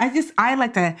 So yeah, I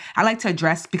like to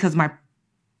address because my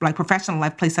like professional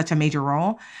life plays such a major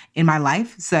role in my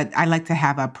life. So I like to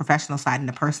have a professional side and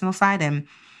a personal side. And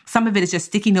some of it is just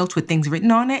sticky notes with things written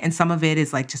on it. And some of it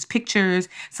is like just pictures.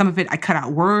 Some of it, I cut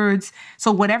out words.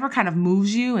 So whatever kind of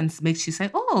moves you and makes you say,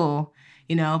 oh,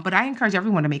 but I encourage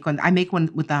everyone to make one. I make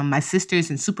one with my sisters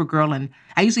and Supergirl. And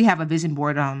I usually have a vision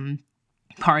board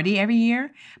party every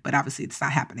year, but obviously it's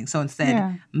not happening. So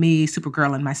instead, me,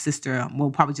 Supergirl, and my sister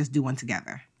will probably just do one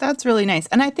together. That's really nice.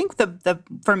 And I think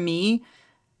for me,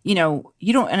 you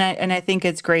don't, and I think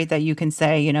it's great that you can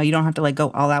say, you don't have to like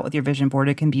go all out with your vision board.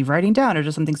 It can be writing down or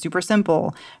just something super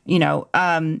simple,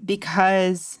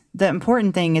 because the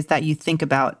important thing is that you think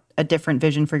about a different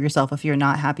vision for yourself if you're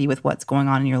not happy with what's going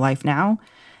on in your life now.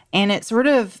 And it's sort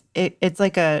of, it's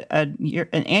like an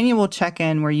annual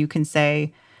check-in where you can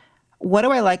say, what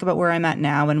do I like about where I'm at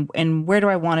now and where do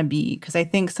I want to be? Because I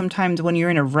think sometimes when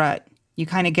you're in a rut, you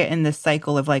kind of get in this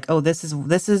cycle of like, oh, this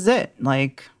is it.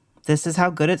 Like, this is how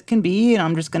good it can be, and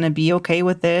I'm just going to be okay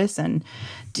with this and,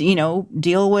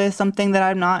 deal with something that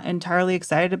I'm not entirely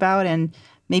excited about. And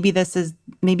maybe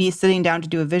sitting down to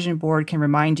do a vision board can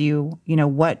remind you,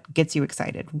 what gets you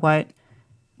excited, what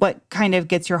What kind of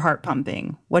gets your heart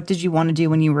pumping? What did you want to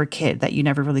do when you were a kid that you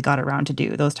never really got around to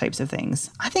do? Those types of things.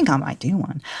 I think I might do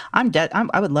one.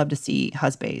 I would love to see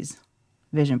Husbay's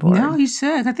vision board. No, you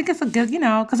should. I think it's a good,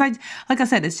 because like I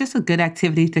said, it's just a good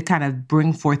activity to kind of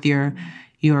bring forth your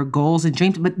goals and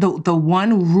dreams. But the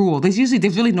one rule, there's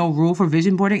really no rule for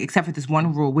vision boarding except for this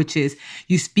one rule, which is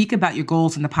you speak about your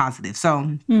goals in the positive.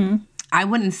 So I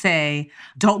wouldn't say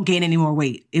don't gain any more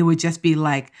weight. It would just be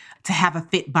like to have a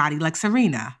fit body like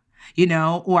Serena,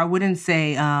 or I wouldn't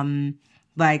say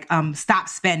stop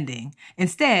spending.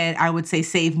 Instead, I would say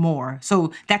save more.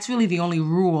 So that's really the only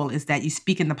rule, is that you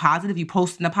speak in the positive, you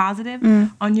post in the positive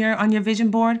on your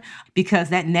vision board, because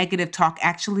that negative talk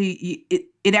actually,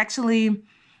 it actually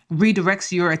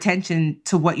redirects your attention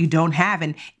to what you don't have.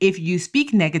 And if you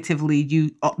speak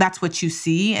negatively, that's what you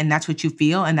see and that's what you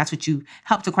feel and that's what you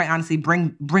help to, quite honestly,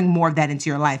 bring more of that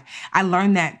into your life. I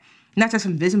learned that not just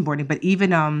from vision boarding, but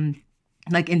even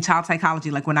like in child psychology.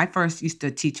 Like when I first used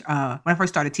to teach, when I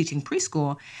first started teaching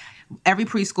preschool, every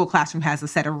preschool classroom has a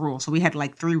set of rules. So we had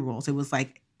like 3 rules. It was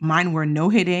like, mine were no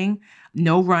hitting,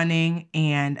 no running,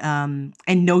 and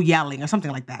no yelling or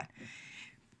something like that.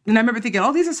 And I remember thinking,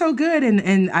 oh, these are so good.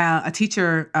 And a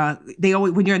teacher, they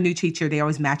always, when you're a new teacher, they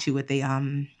always match you with a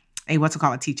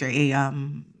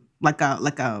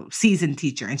seasoned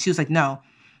teacher. And she was like, no,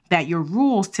 that your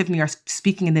rules, Tiffany, are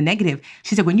speaking in the negative.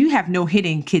 She said, when you have no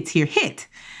hitting, kids hear hit.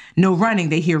 No running,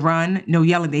 they hear run. No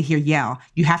yelling, they hear yell.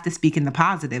 You have to speak in the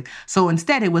positive. So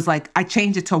instead, it was like, I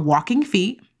changed it to walking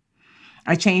feet.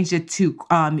 I changed it to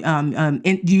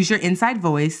use your inside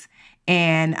voice.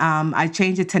 And I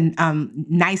changed it to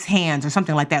nice hands or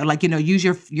something like that. Like, use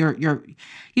your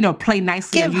play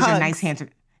nicely, or use your nice hands,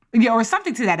 or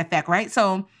something to that effect, right?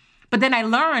 So, but then I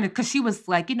learned, because she was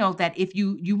like, that if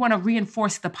you want to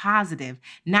reinforce the positive,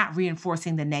 not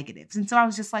reinforcing the negatives. And so I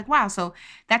was just like, wow. So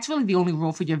that's really the only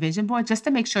rule for your vision board, just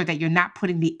to make sure that you're not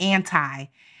putting the anti,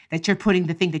 that you're putting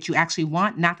the thing that you actually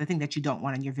want, not the thing that you don't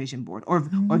want on your vision board or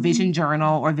vision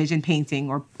journal or vision painting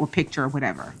or picture or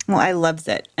whatever. Well, I loves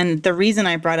it. And the reason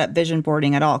I brought up vision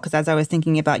boarding at all, because as I was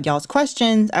thinking about y'all's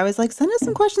questions, I was like, send us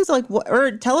some questions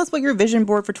or tell us what your vision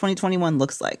board for 2021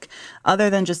 looks like, other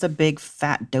than just a big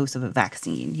fat dose of a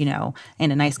vaccine,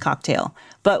 and a nice cocktail.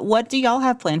 But what do y'all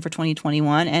have planned for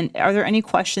 2021? And are there any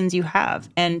questions you have?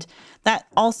 And that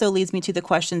also leads me to the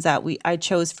questions that I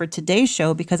chose for today's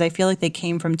show, because I feel like they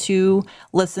came from 2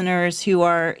 listeners who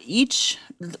are each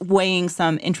weighing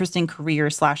some interesting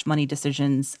career/money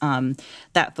decisions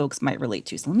that folks might relate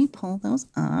to. So let me pull those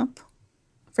up.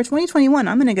 For 2021,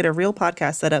 I'm going to get a real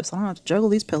podcast set up so I don't have to juggle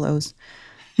these pillows.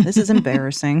 This is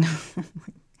embarrassing.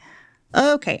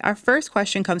 Okay, our first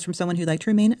question comes from someone who'd like to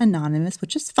remain anonymous,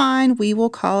 which is fine. We will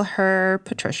call her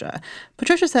Patricia.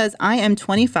 Patricia says, I am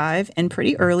 25 and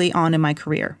pretty early on in my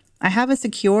career. I have a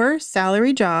secure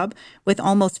salary job with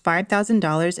almost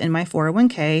 $5,000 in my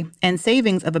 401k and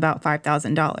savings of about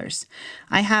 $5,000.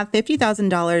 I have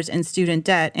 $50,000 in student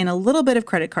debt and a little bit of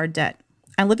credit card debt.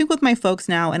 I'm living with my folks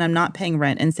now and I'm not paying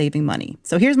rent and saving money.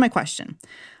 So here's my question.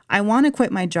 I want to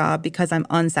quit my job because I'm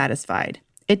unsatisfied.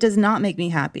 It does not make me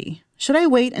happy. Should I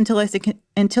wait until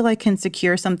I can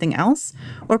secure something else,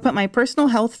 or put my personal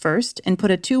health first and put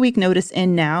a 2-week notice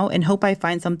in now and hope I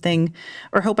find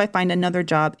another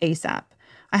job ASAP?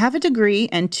 I have a degree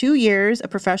and 2 years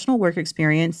of professional work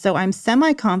experience, so I'm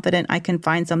semi-confident I can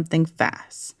find something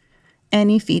fast.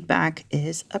 Any feedback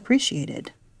is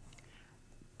appreciated.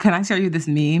 Can I show you this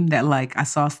meme that I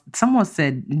saw? Someone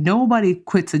said, nobody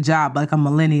quits a job like a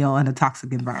millennial in a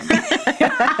toxic environment.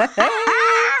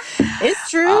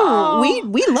 It's true.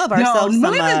 We love ourselves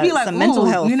some mental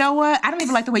health. You know what? I don't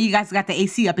even like the way you guys got the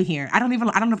AC up in here. I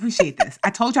don't appreciate this. I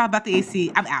told y'all about the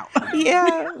AC. I'm out.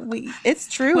 Yeah, it's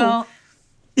true. Well,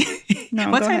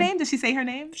 what's her name? Did she say her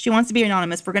name? She wants to be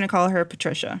anonymous. We're going to call her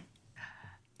Patricia.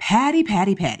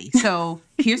 Patty. So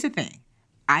here's the thing.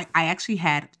 I actually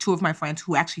had 2 of my friends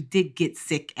who actually did get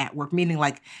sick at work, meaning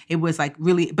it was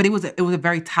really, but it was a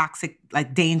very toxic,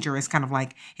 dangerous kind of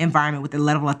environment with the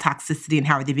level of toxicity and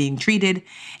how they're being treated.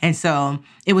 And so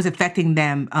it was affecting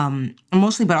them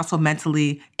emotionally, but also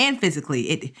mentally and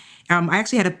physically. I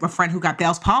actually had a friend who got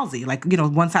Bell's palsy,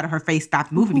 one side of her face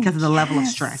stopped moving because of the level of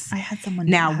stress. I had someone.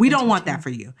 Now, we don't want that for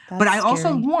you. But I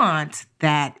also want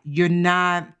that you're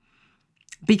not,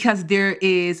 because there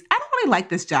is, I don't really like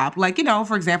this job.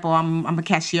 For example, I'm a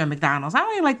cashier at McDonald's. I don't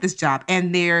really like this job.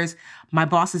 And my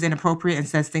boss is inappropriate and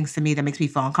says things to me that makes me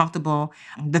feel uncomfortable.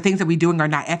 The things that we're doing are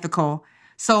not ethical.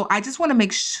 So I just want to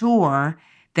make sure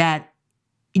that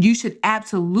you should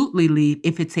absolutely leave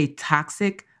if it's a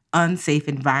toxic, unsafe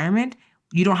environment.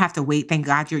 You don't have to wait. Thank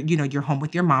God you're home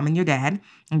with your mom and your dad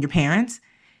and your parents.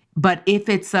 But if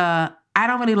it's I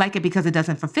don't really like it because it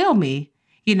doesn't fulfill me,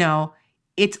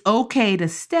 it's okay to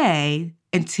stay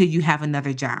until you have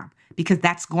another job, because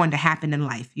that's going to happen in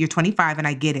life. You're 25 and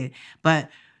I get it, but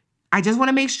I just want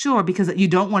to make sure, because you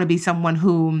don't want to be someone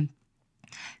who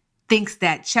thinks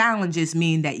that challenges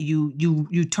mean that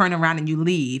you turn around and you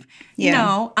leave.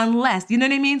 No, unless, you know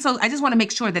what I mean? So I just want to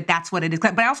make sure that that's what it is.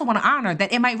 But I also want to honor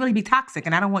that it might really be toxic.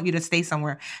 And I don't want you to stay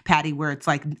somewhere, Patty, where it's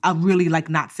like a really like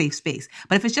not safe space.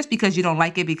 But if it's just because you don't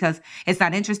like it, because it's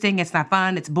not interesting, it's not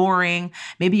fun, it's boring,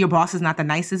 maybe your boss is not the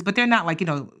nicest, but they're not like,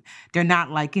 they're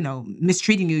not like,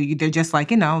 mistreating you. They're just like,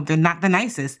 they're not the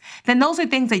nicest. Then those are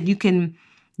things that you can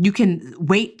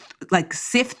wait, like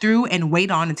sift through and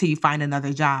wait on until you find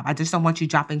another job. I just don't want you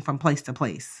dropping from place to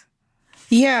place.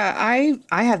 Yeah,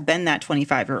 I have been that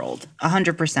 25-year-old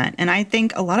 100%. And I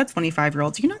think a lot of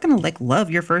 25-year-olds, you're not going to like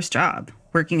love your first job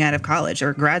working out of college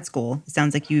or grad school. It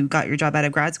sounds like you got your job out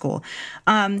of grad school.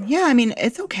 Yeah, I mean,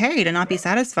 it's okay to not be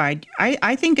satisfied.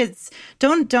 I think it's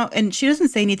don't, and she doesn't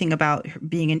say anything about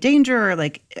being in danger or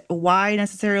like why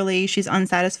necessarily she's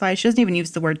unsatisfied. She doesn't even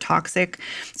use the word toxic.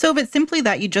 So if it's simply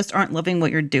that you just aren't loving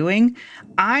what you're doing,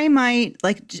 I might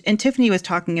and Tiffany was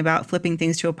talking about flipping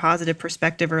things to a positive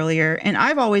perspective earlier. And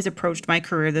I've always approached my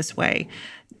career this way.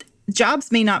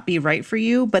 Jobs may not be right for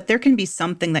you, but there can be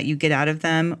something that you get out of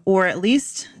them, or at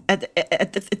least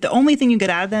the only thing you get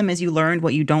out of them is you learned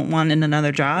what you don't want in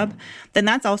another job, then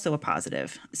that's also a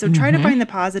positive. So try to find the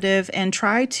positive and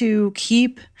try to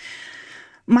keep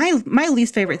my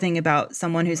least favorite thing about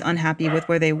someone who's unhappy with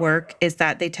where they work is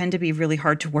that they tend to be really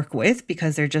hard to work with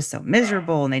because they're just so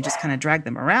miserable and they just kind of drag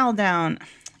the morale down.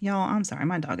 Y'all, I'm sorry,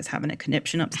 my dog is having a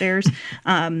conniption upstairs.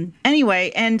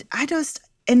 Anyway, and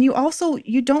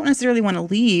you don't necessarily want to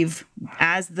leave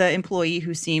as the employee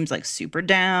who seems like super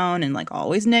down and like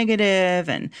always negative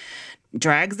and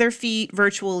drags their feet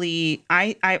virtually.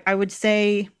 I would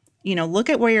say, look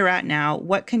at where you're at now.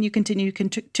 What can you continue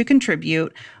to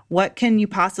contribute? What can you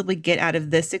possibly get out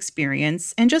of this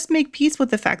experience? And just make peace with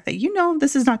the fact that,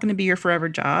 this is not going to be your forever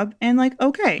job. And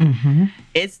okay,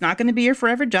 it's not going to be your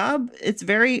forever job. It's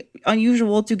very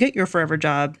unusual to get your forever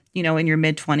job, in your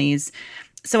mid-20s.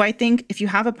 So I think if you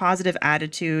have a positive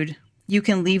attitude, you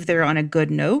can leave there on a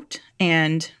good note.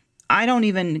 And I don't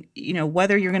even,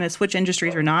 whether you're going to switch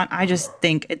industries or not, I just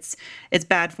think it's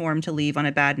bad form to leave on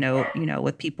a bad note,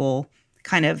 with people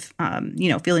kind of,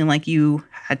 feeling like you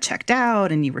had checked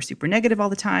out and you were super negative all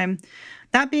the time.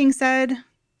 That being said,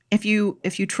 if you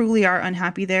truly are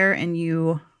unhappy there and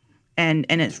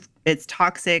it's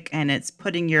toxic and it's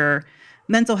putting your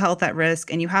mental health at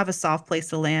risk and you have a soft place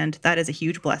to land, that is a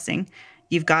huge blessing.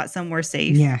 You've got somewhere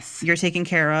safe. Yes. You're taken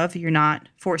care of. You're not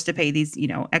forced to pay these,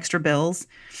 extra bills.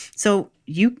 So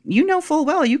you know full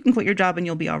well you can quit your job and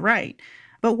you'll be all right.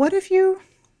 But what if you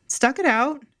stuck it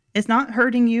out? It's not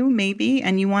hurting you, maybe,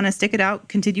 and you want to stick it out,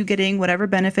 continue getting whatever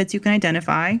benefits you can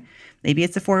identify. Maybe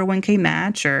it's a 401k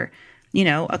match or,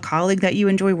 a colleague that you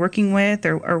enjoy working with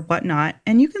or whatnot.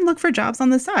 And you can look for jobs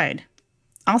on the side.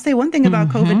 I'll say one thing about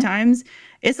COVID times.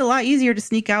 It's a lot easier to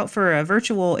sneak out for a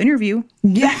virtual interview.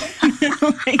 Yeah.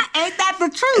 Ain't that the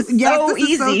truth? So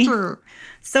easy. So true.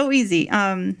 So easy.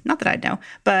 Not that I'd know,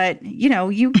 but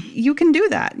you can do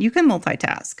that. You can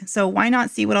multitask. So why not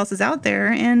see what else is out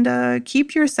there and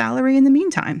keep your salary in the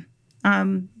meantime?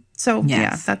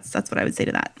 Yeah, that's what I would say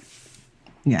to that.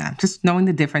 Yeah, just knowing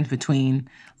the difference between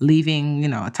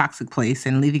leaving, a toxic place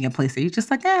and leaving a place that you're just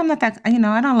like, I'm not that, I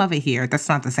don't love it here. That's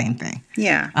not the same thing.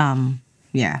 Yeah.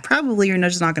 Yeah. Probably you're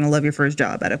just not going to love your first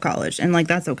job out of college. And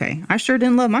that's okay. I sure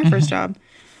didn't love my first job.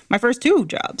 My first two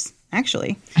jobs,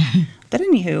 actually. But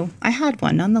anywho, I had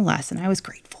one nonetheless, and I was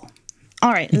grateful.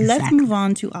 All right, Let's move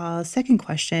on to our second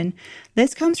question.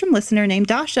 This comes from listener named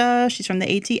Dasha. She's from the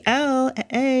ATL.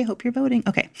 Hey, hope you're voting.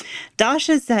 Okay.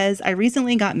 Dasha says, I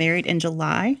recently got married in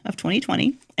July of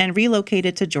 2020 and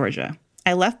relocated to Georgia.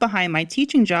 I left behind my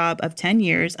teaching job of 10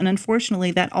 years, and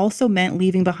unfortunately, that also meant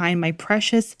leaving behind my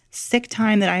precious sick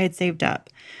time that I had saved up.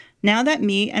 Now that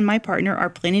me and my partner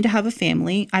are planning to have a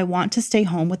family, I want to stay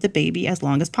home with the baby as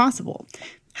long as possible.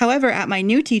 However, at my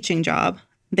new teaching job,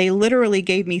 they literally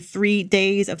gave me 3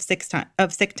 days of sick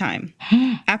time.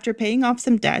 After paying off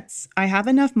some debts, I have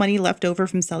enough money left over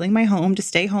from selling my home to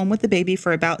stay home with the baby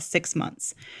for about 6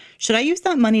 months. Should I use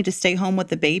that money to stay home with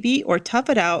the baby or tough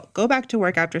it out, go back to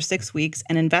work after 6 weeks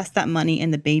and invest that money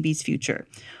in the baby's future?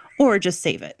 Or just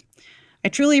save it? I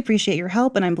truly appreciate your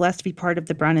help, and I'm blessed to be part of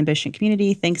the Brown Ambition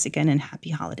community. Thanks again, and happy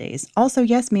holidays. Also,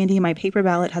 yes, Mandy, my paper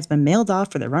ballot has been mailed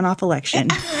off for the runoff election.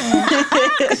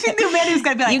 She knew Mandy was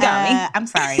going to be like, you got me. I'm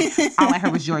sorry. All I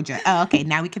heard was Georgia. Oh, okay.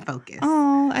 Now we can focus.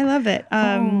 Oh, I love it.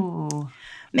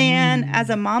 Man, as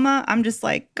a mama, I'm just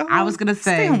like, God, I was gonna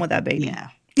say, stay home with that baby. Yeah.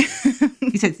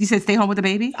 You said stay home with the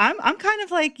baby? I'm kind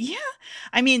of like, yeah.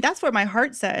 I mean, that's what my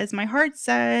heart says. My heart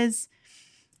says,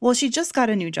 well, she just got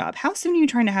a new job. How soon are you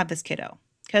trying to have this kiddo?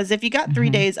 Because if you got 3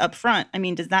 days up front, I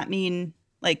mean, does that mean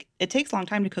like it takes a long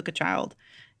time to cook a child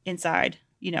inside,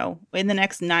 you know, in the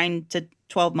next 9 to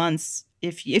 12 months,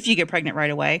 if you get pregnant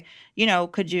right away, you know,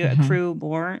 could you accrue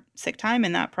more sick time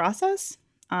in that process?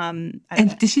 And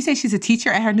did she say she's a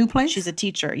teacher at her new place? She's a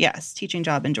teacher, yes, teaching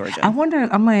job in Georgia. I wonder,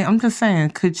 I'm just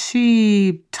saying, could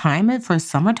she time it for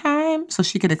summertime so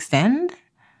she could extend?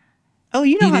 Oh,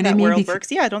 you know how that world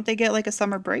works. Yeah, don't they get like a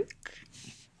summer break?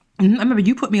 I remember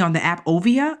you put me on the app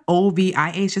Ovia.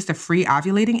 OVIA is just a free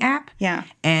ovulating app. Yeah.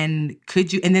 And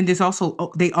and then there's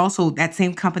also, that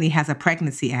same company has a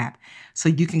pregnancy app. So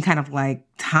you can kind of like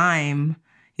time,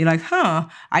 you're like,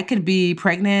 I could be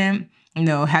pregnant, you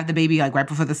know, have the baby like right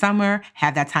before the summer,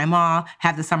 have that time off,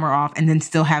 have the summer off, and then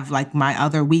still have like my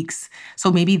other weeks.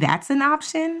 So maybe that's an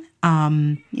option.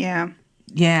 Yeah.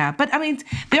 Yeah, but I mean,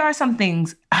 there are some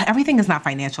things, everything is not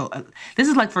financial. This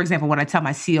is like, for example, what I tell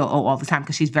my COO all the time,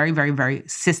 because she's very, very, very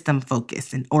system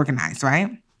focused and organized, right?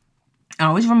 I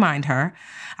always remind her,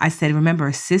 I said,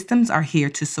 remember, systems are here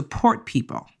to support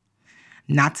people,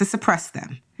 not to suppress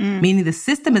them, meaning the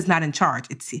system is not in charge.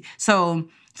 So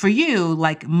for you,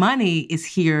 like money is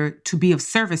here to be of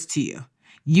service to you.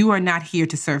 You are not here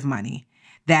to serve money.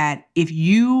 That if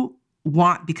you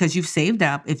want, because you've saved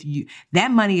up,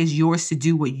 that money is yours to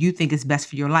do what you think is best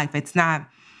for your life. It's not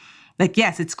like,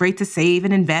 yes, it's great to save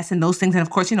and invest in those things. And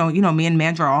of course, you know, me and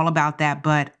Mandra are all about that.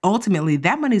 But ultimately,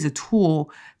 that money is a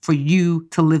tool for you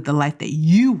to live the life that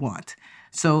you want.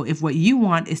 So if what you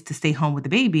want is to stay home with the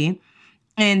baby,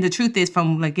 and the truth is,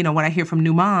 from like, you know, what I hear from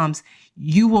new moms,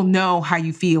 you will know how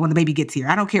you feel when the baby gets here.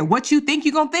 I don't care what you think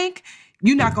you're going to think.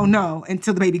 You're not going to know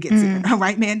until the baby gets here.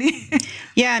 Right, Mandy?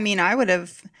 Yeah, I mean, I would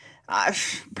have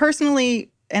personally,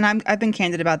 and I've been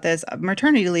candid about this,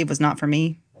 maternity leave was not for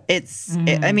me.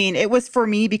 I mean, it was for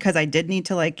me because I did need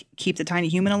to like keep the tiny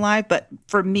human alive. But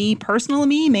for me, personal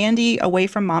me, Mandy, away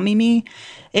from mommy me,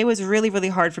 it was really, really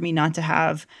hard for me not to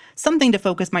have something to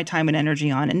focus my time and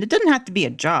energy on. And it didn't have to be a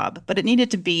job, but it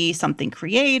needed to be something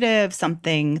creative,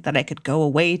 something that I could go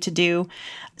away to do.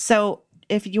 So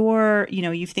if you're, you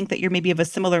know, you think that you're maybe of a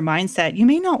similar mindset, you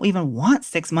may not even want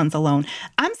 6 months alone.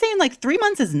 I'm saying like 3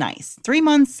 months is nice. 3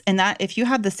 months, and that if you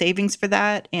have the savings for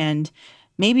that, and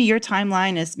maybe your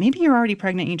timeline is, maybe you're already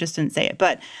pregnant, you just didn't say it,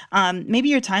 but maybe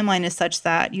your timeline is such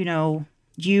that, you know,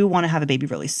 you want to have a baby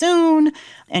really soon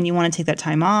and you want to take that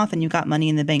time off and you got money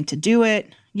in the bank to do it.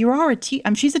 You are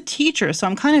she's a teacher. So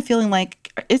I'm kind of feeling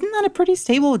like, isn't that a pretty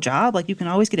stable job? Like you can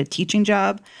always get a teaching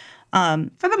job.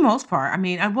 For the most part. I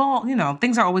mean, well, you know,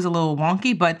 things are always a little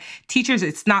wonky, but teachers,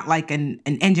 it's not like an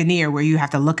engineer where you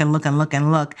have to look and look and look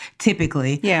and look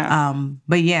typically. Yeah.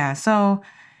 But yeah, so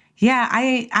yeah,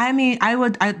 I mean, I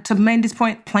would, to Mandy's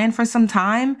point, plan for some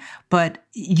time, but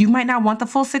you might not want the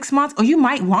full 6 months, or you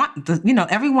might want you know,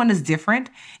 everyone is different.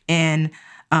 And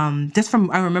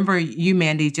I remember you,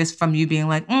 Mandy, just from you being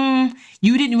like,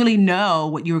 you didn't really know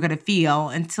what you were going to feel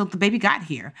until the baby got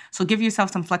here. So give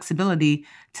yourself some flexibility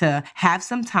to have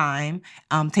some time,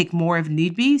 take more if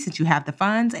need be, since you have the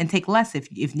funds, and take less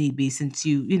if need be, since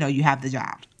you have the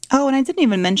job. Oh, and I didn't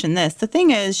even mention this. The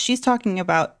thing is, she's talking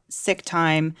about sick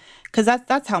time, because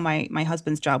that's how my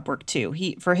husband's job worked too.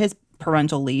 For his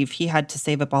parental leave, he had to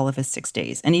save up all of his 6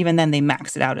 days. And even then they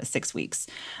maxed it out at 6 weeks.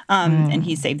 And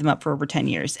he saved them up for over 10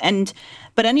 years.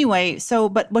 But anyway,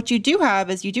 but what you do have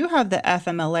is you do have the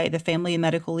FMLA, the Family and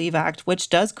Medical Leave Act, which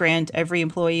does grant every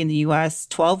employee in the U.S.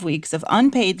 12 weeks of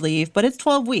unpaid leave, but it's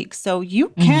 12 weeks. So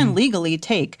you can legally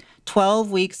take 12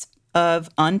 weeks of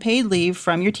unpaid leave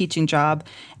from your teaching job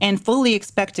and fully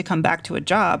expect to come back to a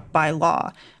job by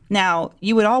law. Now,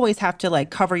 you would always have to like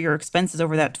cover your expenses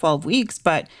over that 12 weeks,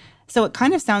 but so it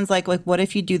kind of sounds like what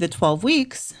if you do the 12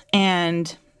 weeks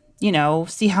and, you know,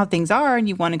 see how things are and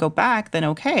you want to go back, then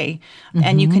okay.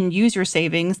 And you can use your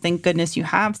savings. Thank goodness you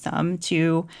have some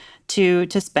to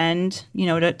spend, you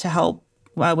know, to help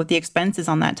with the expenses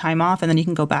on that time off. And then you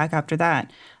can go back after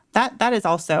that. That is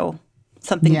also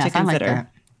something to consider. I like that.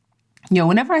 You know,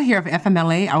 whenever I hear of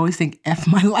FMLA, I always think F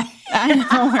my life. I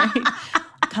know, right?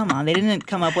 Come on, they didn't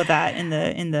come up with that in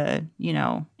the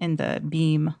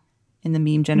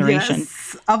meme generation.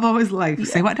 Yes. I'm always like,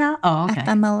 say what now? Oh, okay.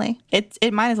 FMLA.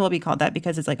 It might as well be called that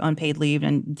because it's like unpaid leave,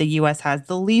 and the U.S. has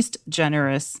the least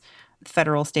generous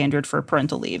federal standard for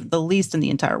parental leave, the least in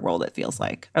the entire world, it feels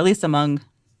like, or at least among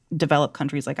developed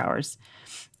countries like ours.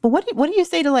 But what do you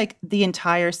say to like the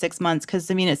entire 6 months?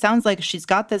 Because I mean, it sounds like she's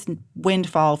got this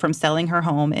windfall from selling her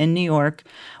home in New York.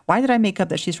 Why did I make up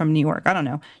that she's from New York? I don't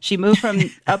know. She moved from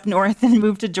up north and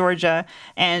moved to Georgia,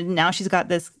 and now she's got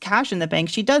this cash in the bank.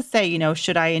 She does say,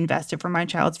 should I invest it for my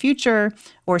child's future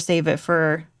or save it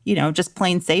for, just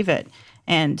plain save it?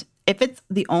 And if it's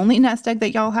the only nest egg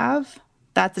that y'all have,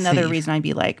 that's another reason I'd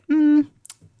be like,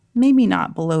 maybe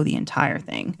not below the entire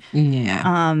thing.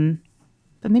 Yeah.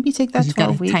 But maybe take that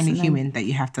 12 weeks. You've got a tiny human that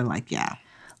you have to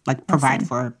provide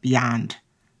for beyond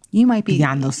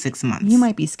those 6 months. You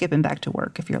might be skipping back to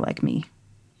work if you're like me.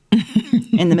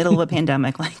 In the middle of a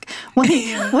pandemic, like, what do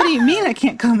you mean I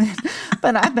can't come in?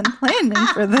 But I've been planning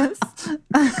for this.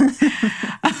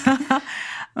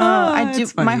 I do.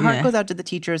 Funny, my heart goes out to the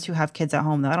teachers who have kids at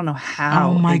home, though. I don't know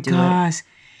how. Oh my they do gosh. it.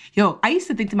 Yo, I used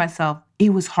to think to myself,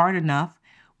 it was hard enough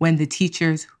when the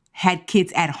teachers had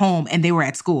kids at home and they were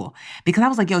at school. Because I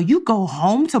was like, yo, you go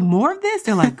home to more of this?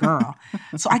 They're like, girl.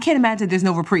 So I can't imagine there's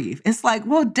no reprieve. It's like,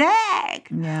 well, dag.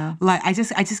 Yeah. Like, I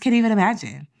just can't even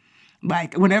imagine.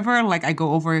 Like, whenever, like, I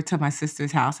go over to my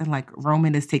sister's house and, like,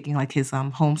 Roman is taking, like, his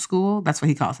homeschool. That's what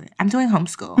he calls it. I'm doing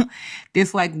homeschool.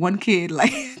 There's, like, one kid,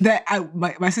 like, that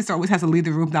my sister always has to leave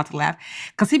the room not to laugh.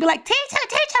 Because he'd be like, teacher,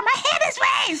 my hand is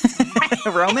raised.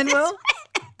 Roman will?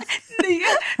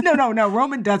 No.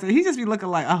 Roman doesn't. He just be looking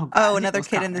like, oh, God. Oh, another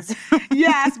kid in this room.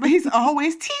 Yes, but he's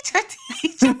always, teacher,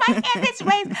 my hand is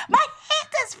raised. My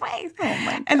hand is raised. Oh,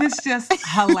 my God. And it's just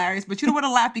hilarious. But you don't want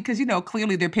to laugh because,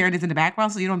 clearly their parent is in the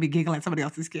background, so you don't be giggling at somebody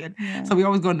else's kid. Yeah. So we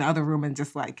always go in the other room and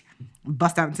just, like,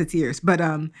 bust out into tears. But,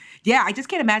 yeah, I just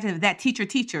can't imagine if that teacher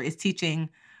is teaching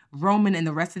Roman and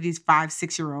the rest of these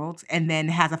 5-6-year-olds and then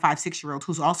has a 5-6-year-old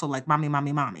who's also like,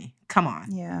 mommy. Come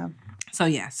on. Yeah. So,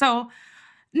 yeah. So,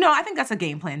 no, I think that's a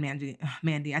game plan, Mandy.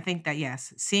 I think that,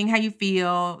 yes, seeing how you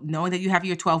feel, knowing that you have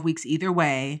your 12 weeks either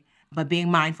way, but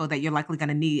being mindful that you're likely going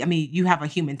to need, you have a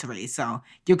human to raise, so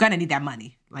you're going to need that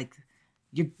money. Like,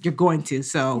 you're going to.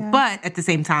 So, yeah. But at the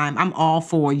same time, I'm all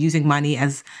for using money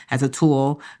as a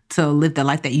tool to live the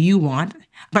life that you want.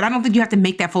 But I don't think you have to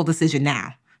make that full decision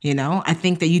now. I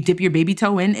think that you dip your baby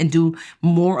toe in and do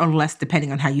more or less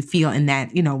depending on how you feel in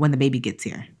that, when the baby gets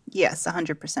here. Yes,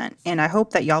 100%. And I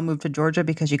hope that y'all move to Georgia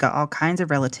because you got all kinds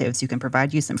of relatives who can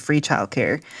provide you some free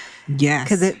childcare. Yes.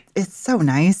 Because it's so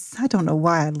nice. I don't know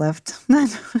why I left.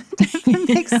 It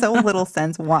makes so little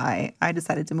sense why I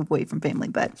decided to move away from family,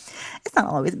 but it's not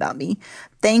always about me.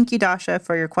 Thank you, Dasha,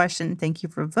 for your question. Thank you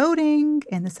for voting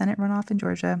in the Senate runoff in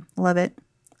Georgia. Love it.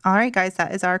 All right, guys,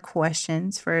 that is our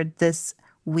questions for this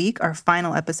week, our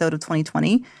final episode of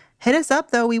 2020. Hit us up,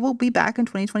 though. We will be back in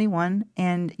 2021,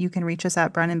 and you can reach us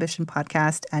at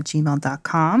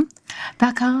brownambitionpodcast@gmail.com.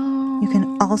 You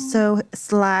can also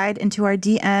slide into our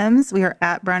DMs. We are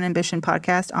at Brown Ambition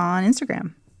Podcast on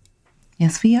Instagram.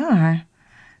 Yes, we are.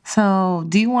 So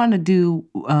do you want to do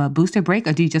a booster break,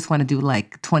 or do you just want to do,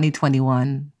 like,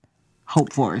 2021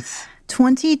 hope for us?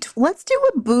 Let's do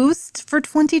a boost for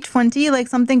 2020, like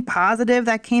something positive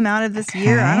that came out of this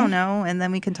year. I don't know. And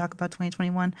then we can talk about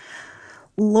 2021.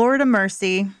 Lord of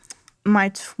mercy, my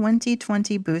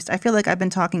 2020 boost. I feel like I've been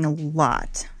talking a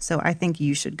lot, so I think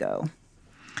you should go.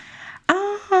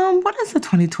 What is the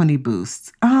 2020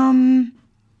 boost? There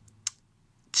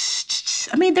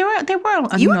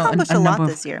were. You accomplished a lot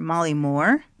this year, Molly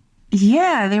Moore.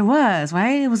 Yeah, there was,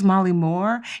 right? It was Molly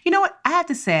Moore. You know what? I have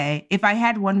to say, if I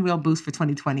had one real boost for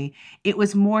 2020, it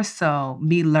was more so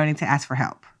me learning to ask for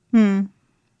help.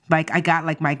 Like, I got,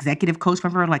 like, my executive coach.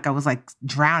 Remember, like, I was, like,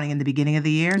 drowning in the beginning of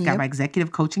the year. Yep. Got my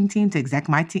executive coaching team to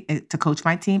coach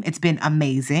my team. It's been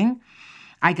amazing.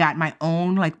 I got my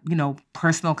own, like,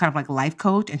 personal kind of, like, life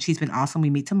coach, and she's been awesome. We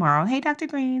meet tomorrow. Hey, Dr.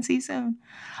 Green, see you soon.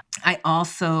 I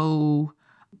also,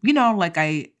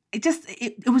 it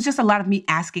was just a lot of me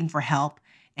asking for help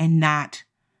and not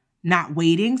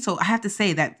waiting. So I have to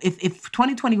say that if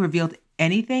 2020 revealed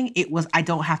anything, it was I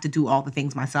don't have to do all the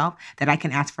things myself, that I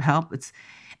can ask for help. It's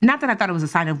not that I thought it was a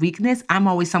sign of weakness. I'm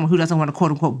always someone who doesn't want to,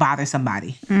 quote unquote, bother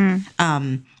somebody. And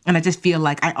I just feel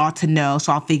like I ought to know,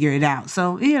 so I'll figure it out.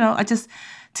 So,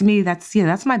 to me,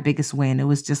 that's my biggest win. It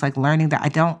was just like learning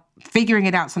that figuring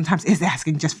it out sometimes is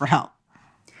asking just for help.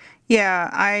 Yeah,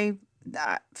 I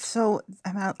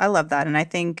love that. And I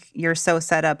think you're so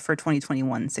set up for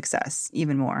 2021 success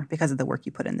even more because of the work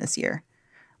you put in this year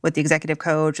with the executive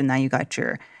coach. And now you got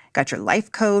your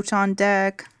life coach on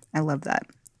deck. I love that.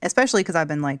 Especially because I've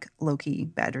been, like, low-key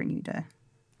badgering you to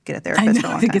get a therapist for a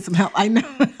long time. To get some help. I know.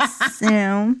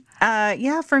 So,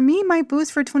 for me, my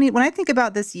boost for when I think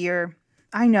about this year,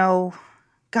 I know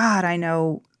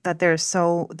that there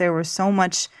was so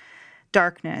much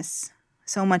darkness,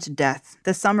 so much death.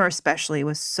 The summer especially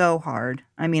was so hard.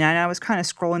 I mean, I was kind of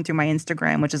scrolling through my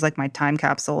Instagram, which is like my time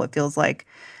capsule. It feels like,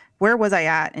 where was I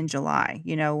at in July,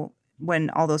 when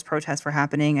all those protests were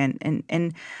happening?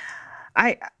 And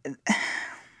I,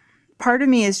 part of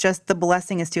me is just, the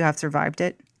blessing is to have survived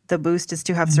it. The boost is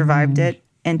to have survived it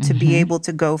and to be able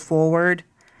to go forward,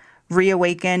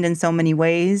 reawakened in so many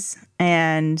ways.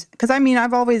 And because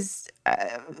I've always,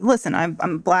 listen,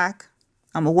 I'm Black.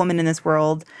 I'm a woman in this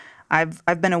world.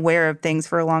 I've been aware of things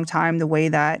for a long time, the way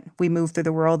that we move through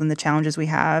the world and the challenges we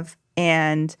have.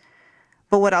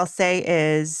 But what I'll say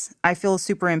is, I feel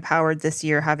super empowered this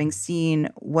year, having seen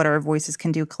what our voices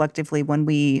can do collectively when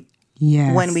we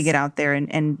get out there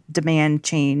and demand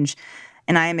change.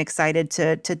 And I am excited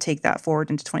to take that forward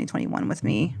into 2021 with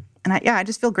me. And I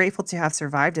just feel grateful to have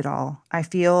survived it all. I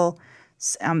feel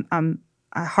I'm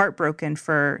heartbroken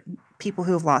for people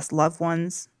who have lost loved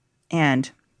ones,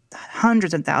 and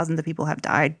hundreds of thousands of people have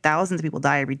died. Thousands of people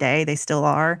die every day. They still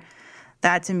are.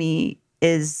 That to me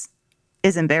is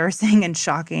embarrassing and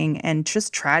shocking and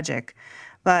just tragic.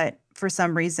 But for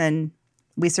some reason,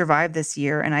 we survived this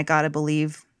year, and I gotta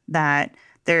believe that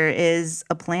there is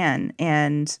a plan.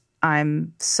 And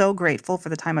I'm so grateful for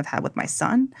the time I've had with my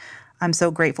son. I'm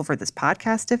so grateful for this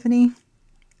podcast, Tiffany.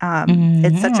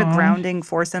 It's such a grounding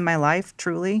force in my life,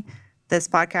 truly, this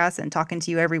podcast and talking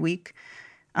to you every week.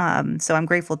 So I'm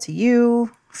grateful to you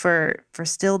for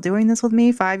still doing this with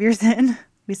me 5 years in.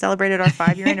 We celebrated our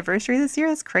 5-year anniversary this year.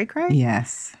 That's cray-cray.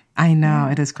 Yes, I know.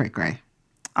 It is cray-cray.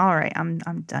 All right. I'm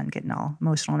done getting all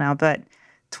emotional now. But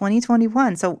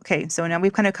 2021. So now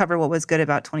we've kind of covered what was good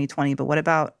about 2020, but what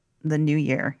about the new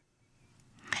year?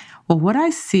 Well, what I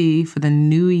see for the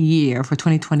new year for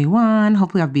 2021,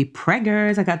 hopefully I'll be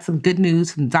preggers. I got some good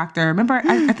news from the doctor. Remember,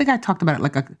 I think I talked about it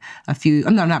like a few,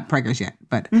 no, not preggers yet,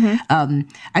 but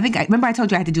remember I told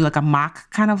you I had to do like a mock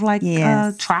kind of like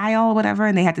trial or whatever.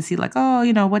 And they had to see like,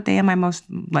 what day am I most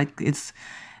like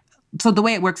so the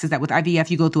way it works is that with IVF,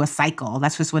 you go through a cycle.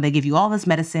 That's just when they give you all this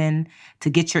medicine to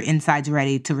get your insides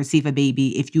ready to receive a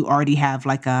baby. If you already have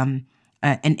like an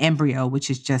embryo, which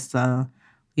is just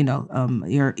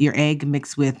your egg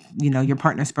mixed with, your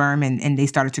partner's sperm, and they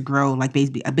started to grow like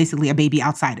basically a baby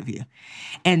outside of you.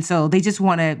 And so they just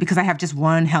because I have just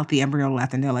one healthy embryo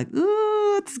left, and they're like,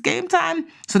 ooh, it's game time.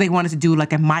 So they wanted to do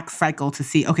like a mock cycle to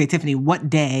see, okay, Tiffany, what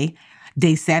day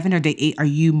 7 or day 8 are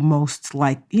you most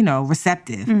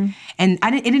receptive? And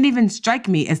it didn't even strike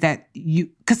me as that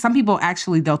because some people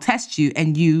actually, they'll test you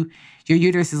and your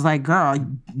uterus is like, girl,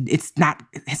 it's not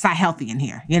healthy in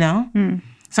here,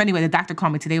 So anyway, the doctor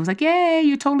called me today. Was like, yay,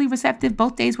 you're totally receptive.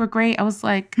 Both days were great. I was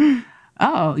like,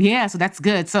 oh, yeah, so that's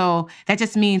good. So that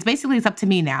just means basically it's up to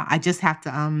me now. I just have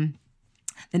to,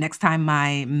 the next time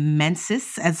my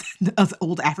menses, as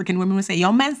old African women would say,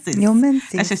 your menses. Your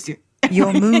menses. That's just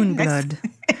your moon blood.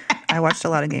 I watched a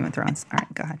lot of Game of Thrones. All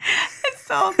right, go ahead.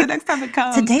 So the next time it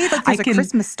comes. Today, there's a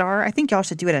Christmas star. I think y'all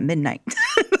should do it at midnight.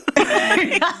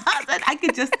 I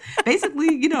could just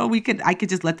basically, I could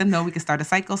just let them know we could start a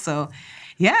cycle. So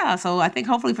yeah, so I think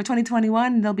hopefully for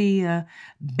 2021, there'll be a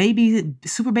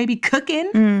super baby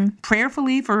cooking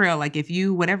prayerfully, for real. Like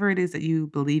whatever it is that you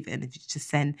believe in, if you just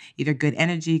send either good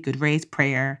energy, good rays,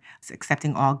 prayer,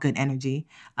 accepting all good energy.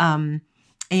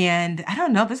 And I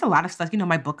don't know, there's a lot of stuff.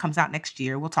 My book comes out next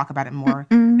year. We'll talk about it more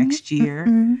next year.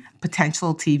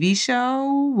 Potential TV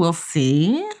show, we'll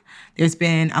see. There's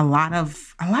been a lot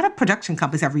of production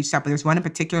companies have reached out, but there's one in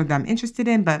particular that I'm interested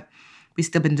in, but we've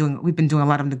been doing a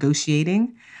lot of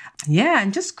negotiating. Yeah,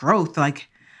 and just growth. Like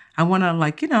I want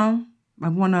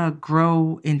to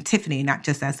grow in Tiffany, not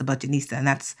just as the budgetnista. And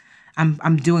that's,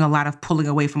 I'm doing a lot of pulling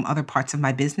away from other parts of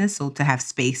my business, so to have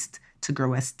space to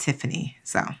grow as Tiffany.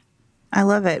 So I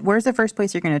love it. Where's the first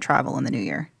place you're going to travel in the new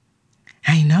year?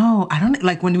 I know. I don't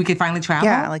like when we could finally travel.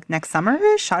 Yeah, like next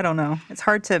summer-ish. I don't know. It's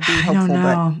hard to be hopeful, I don't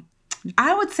know. But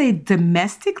I would say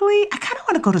domestically, I kind of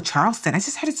want to go to Charleston. I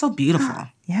just heard it's so beautiful.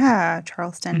 Yeah,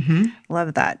 Charleston.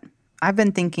 Love that. I've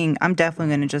been thinking I'm definitely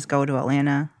going to just go to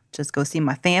Atlanta, just go see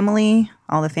my family,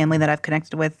 all the family that I've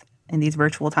connected with in these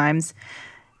virtual times.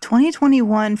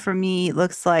 2021 for me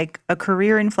looks like a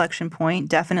career inflection point,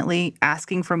 definitely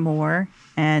asking for more.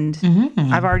 And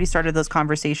I've already started those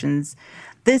conversations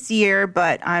this year,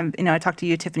 but I talked to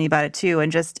you, Tiffany, about it too,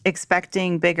 and just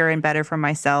expecting bigger and better for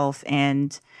myself,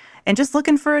 and just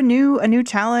looking for a new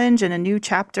challenge and a new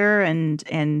chapter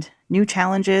and new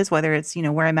challenges, whether it's,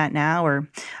 where I'm at now, or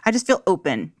I just feel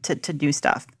open to new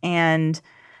stuff. And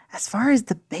as far as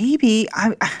the baby,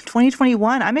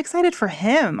 2021, I'm excited for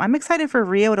him. I'm excited for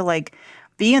Rio to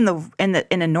be in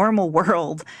a normal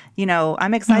world.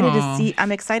 I'm excited to see.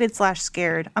 I'm excited /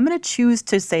 scared. I'm going to choose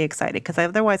to say excited because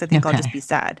otherwise I think I'll just be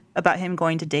sad about him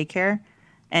going to daycare.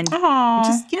 And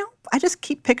just, I just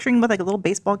keep picturing him with like a little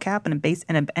baseball cap and a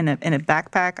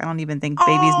backpack. I don't even think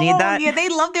babies need that. Yeah, they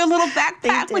love their little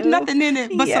backpack with nothing in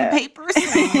it but some papers.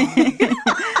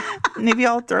 Maybe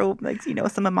I'll throw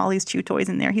some of Molly's chew toys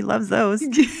in there. He loves those.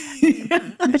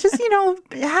 But just,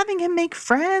 having him make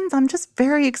friends, I'm just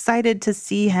very excited to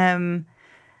see him.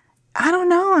 I don't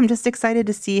know. I'm just excited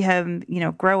to see him,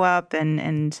 grow up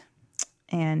and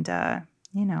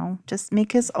just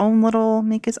make his own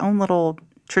little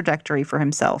trajectory for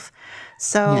himself.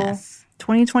 So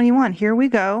 2021, here we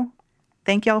go.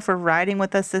 Thank y'all for riding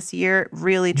with us this year.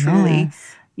 Really, truly.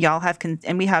 Y'all have,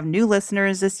 and we have new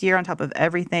listeners this year on top of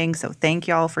everything. So thank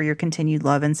y'all for your continued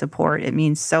love and support. It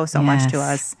means so much to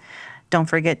us. Don't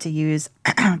forget to use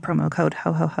promo code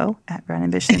HOHOHO at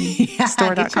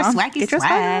brownambitionstore.com. Get your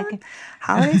swag.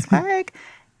 Holiday swag.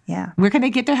 Yeah. Where can they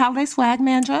get their holiday swag,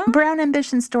 Mandra?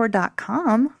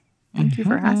 brownambitionstore.com. Thank you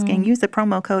for asking. Use the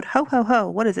promo code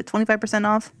HOHOHO. What is it, 25%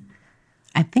 off?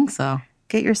 I think so.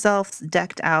 Get yourselves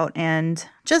decked out and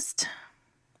just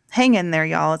hang in there,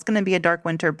 y'all. It's going to be a dark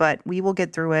winter, but we will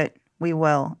get through it. We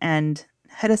will. And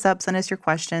hit us up. Send us your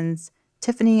questions.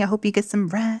 Tiffany, I hope you get some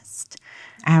rest.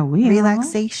 I will.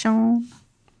 Relaxation.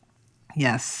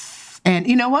 Yes. And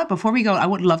you know what? Before we go, I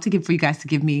would love for you guys to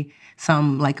give me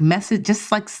some message,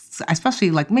 just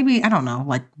especially maybe, I don't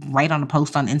know, write on a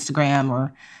post on Instagram,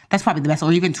 or that's probably the best,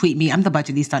 or you can tweet me. I'm the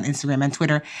Budgetnista on Instagram and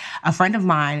Twitter. A friend of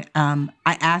mine, I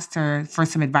asked her for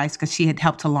some advice because she had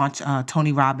helped to launch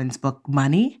Tony Robbins' book,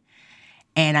 Money.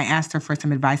 And I asked her for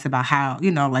some advice about how,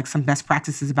 some best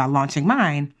practices about launching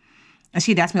mine. And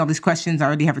she'd asked me all these questions. I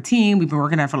already have a team. We've been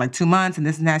working on it for 2 months and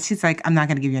this and that. She's like, I'm not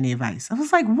going to give you any advice. I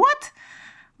was like, what?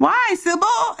 Why, Sybil?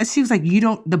 And she was like,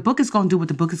 the book is going to do what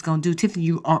the book is going to do. Tiffany,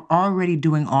 you are already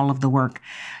doing all of the work.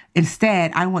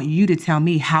 Instead, I want you to tell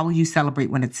me, how will you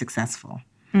celebrate when it's successful?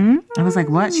 Mm-hmm. I was like,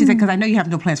 what? She said, because I know you have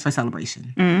no plans for a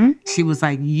celebration. Mm-hmm. She was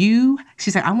like,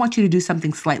 she said, I want you to do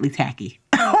something slightly tacky.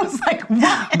 I was like,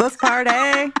 what? Book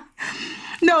party?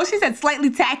 No, she said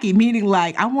slightly tacky, meaning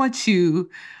I want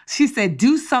you, she said,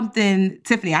 do something,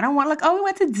 Tiffany. I don't want we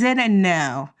went to dinner.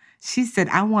 No. She said,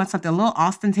 I want something a little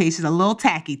ostentatious, a little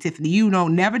tacky, Tiffany. You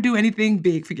don't never do anything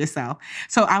big for yourself.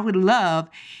 So I would love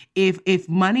if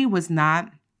money was not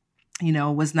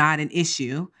an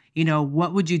issue,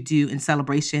 what would you do in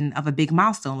celebration of a big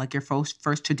milestone, like your first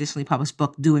traditionally published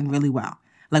book doing really well?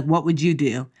 What would you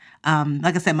do?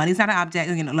 Like I said, money's not an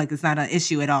object, it's not an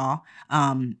issue at all.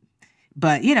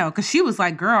 But, because she was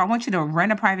like, girl, I want you to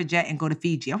rent a private jet and go to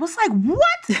Fiji. I was like,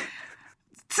 what?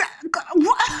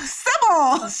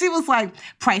 Sybil. She was like,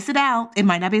 price it out. It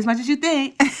might not be as much as you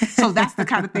think. So that's the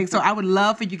kind of thing. So I would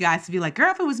love for you guys to be like,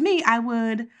 girl, if it was me, I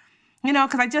would,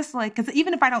 because I just because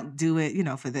even if I don't do it,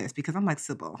 for this, because I'm like,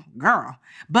 Sybil, girl.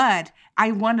 But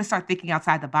I want to start thinking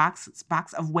outside the box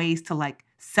of ways to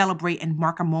celebrate and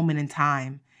mark a moment in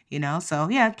time, So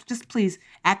yeah, just please,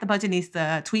 at the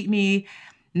Budgetnista, tweet me,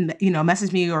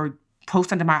 message me or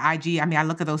post under my IG. I mean, I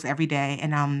look at those every day,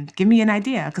 and give me an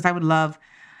idea, because I would love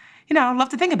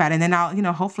to think about it. And then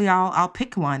I'll, hopefully I'll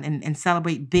pick one and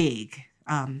celebrate big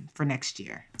for next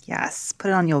year. Yes. Put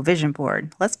it on your vision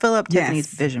board. Let's fill up Tiffany's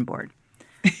vision board.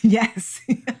 Yes.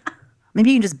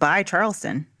 Maybe you can just buy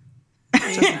Charleston.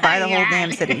 Just buy the whole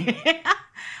damn city.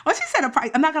 Well, she said,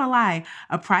 I'm not going to lie,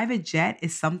 a private jet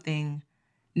is something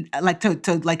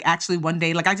to actually one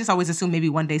day, I just always assumed maybe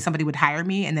one day somebody would hire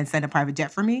me and then send a private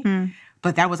jet for me.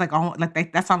 But that was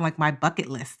that's on my bucket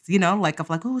list,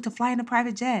 to fly in a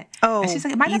private jet. Oh, and she's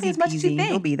like, it might not be as much as you think.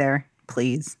 You'll be there,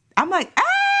 please. I'm like,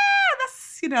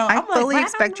 that's, I fully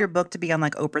expect your book to be on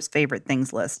Oprah's favorite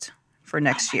things list for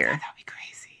next year. God, that'd be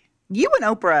crazy. You and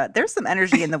Oprah, there's some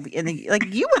energy in the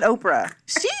you and Oprah.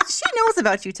 She knows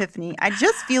about you, Tiffany. I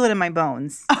just feel it in my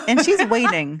bones, and she's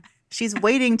waiting. She's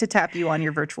waiting to tap you on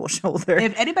your virtual shoulder.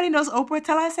 If anybody knows Oprah,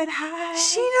 tell her I said hi.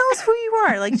 She knows who you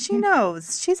are. She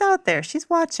knows. She's out there. She's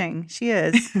watching. She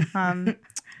is. All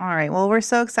right. Well, we're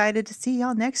so excited to see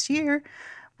y'all next year.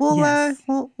 We'll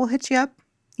we'll hit you up.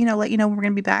 Let you know when we're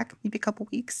gonna be back. Maybe a couple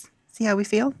weeks. See how we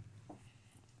feel.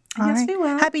 Yes, we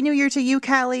will. Happy New Year to you,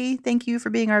 Callie. Thank you for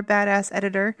being our badass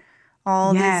editor.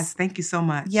 Thank you so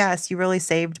much. Yes, you really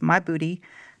saved my booty.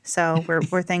 So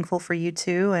we're thankful for you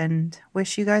too, and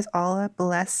wish you guys all a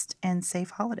blessed and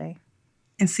safe holiday.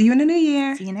 And see you in the new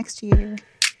year. See you next year.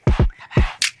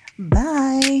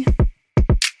 Bye.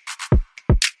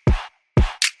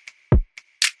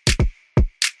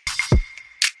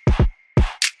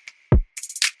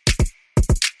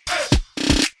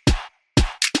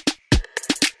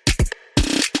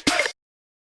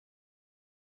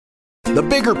 The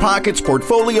Bigger Pockets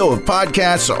portfolio of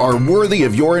podcasts are worthy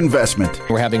of your investment.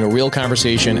 We're having a real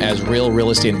conversation as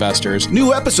real estate investors.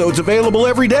 New episodes available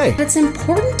every day. It's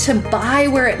important to buy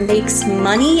where it makes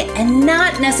money and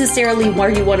not necessarily where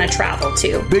you want to travel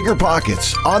to. Bigger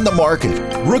Pockets, On the Market,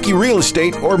 Rookie Real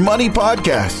Estate, or Money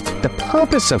Podcast. The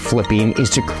purpose of flipping is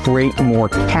to create more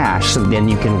cash so then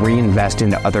you can reinvest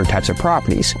into other types of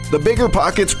properties. The Bigger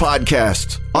Pockets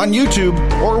Podcast on YouTube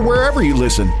or wherever you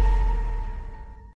listen.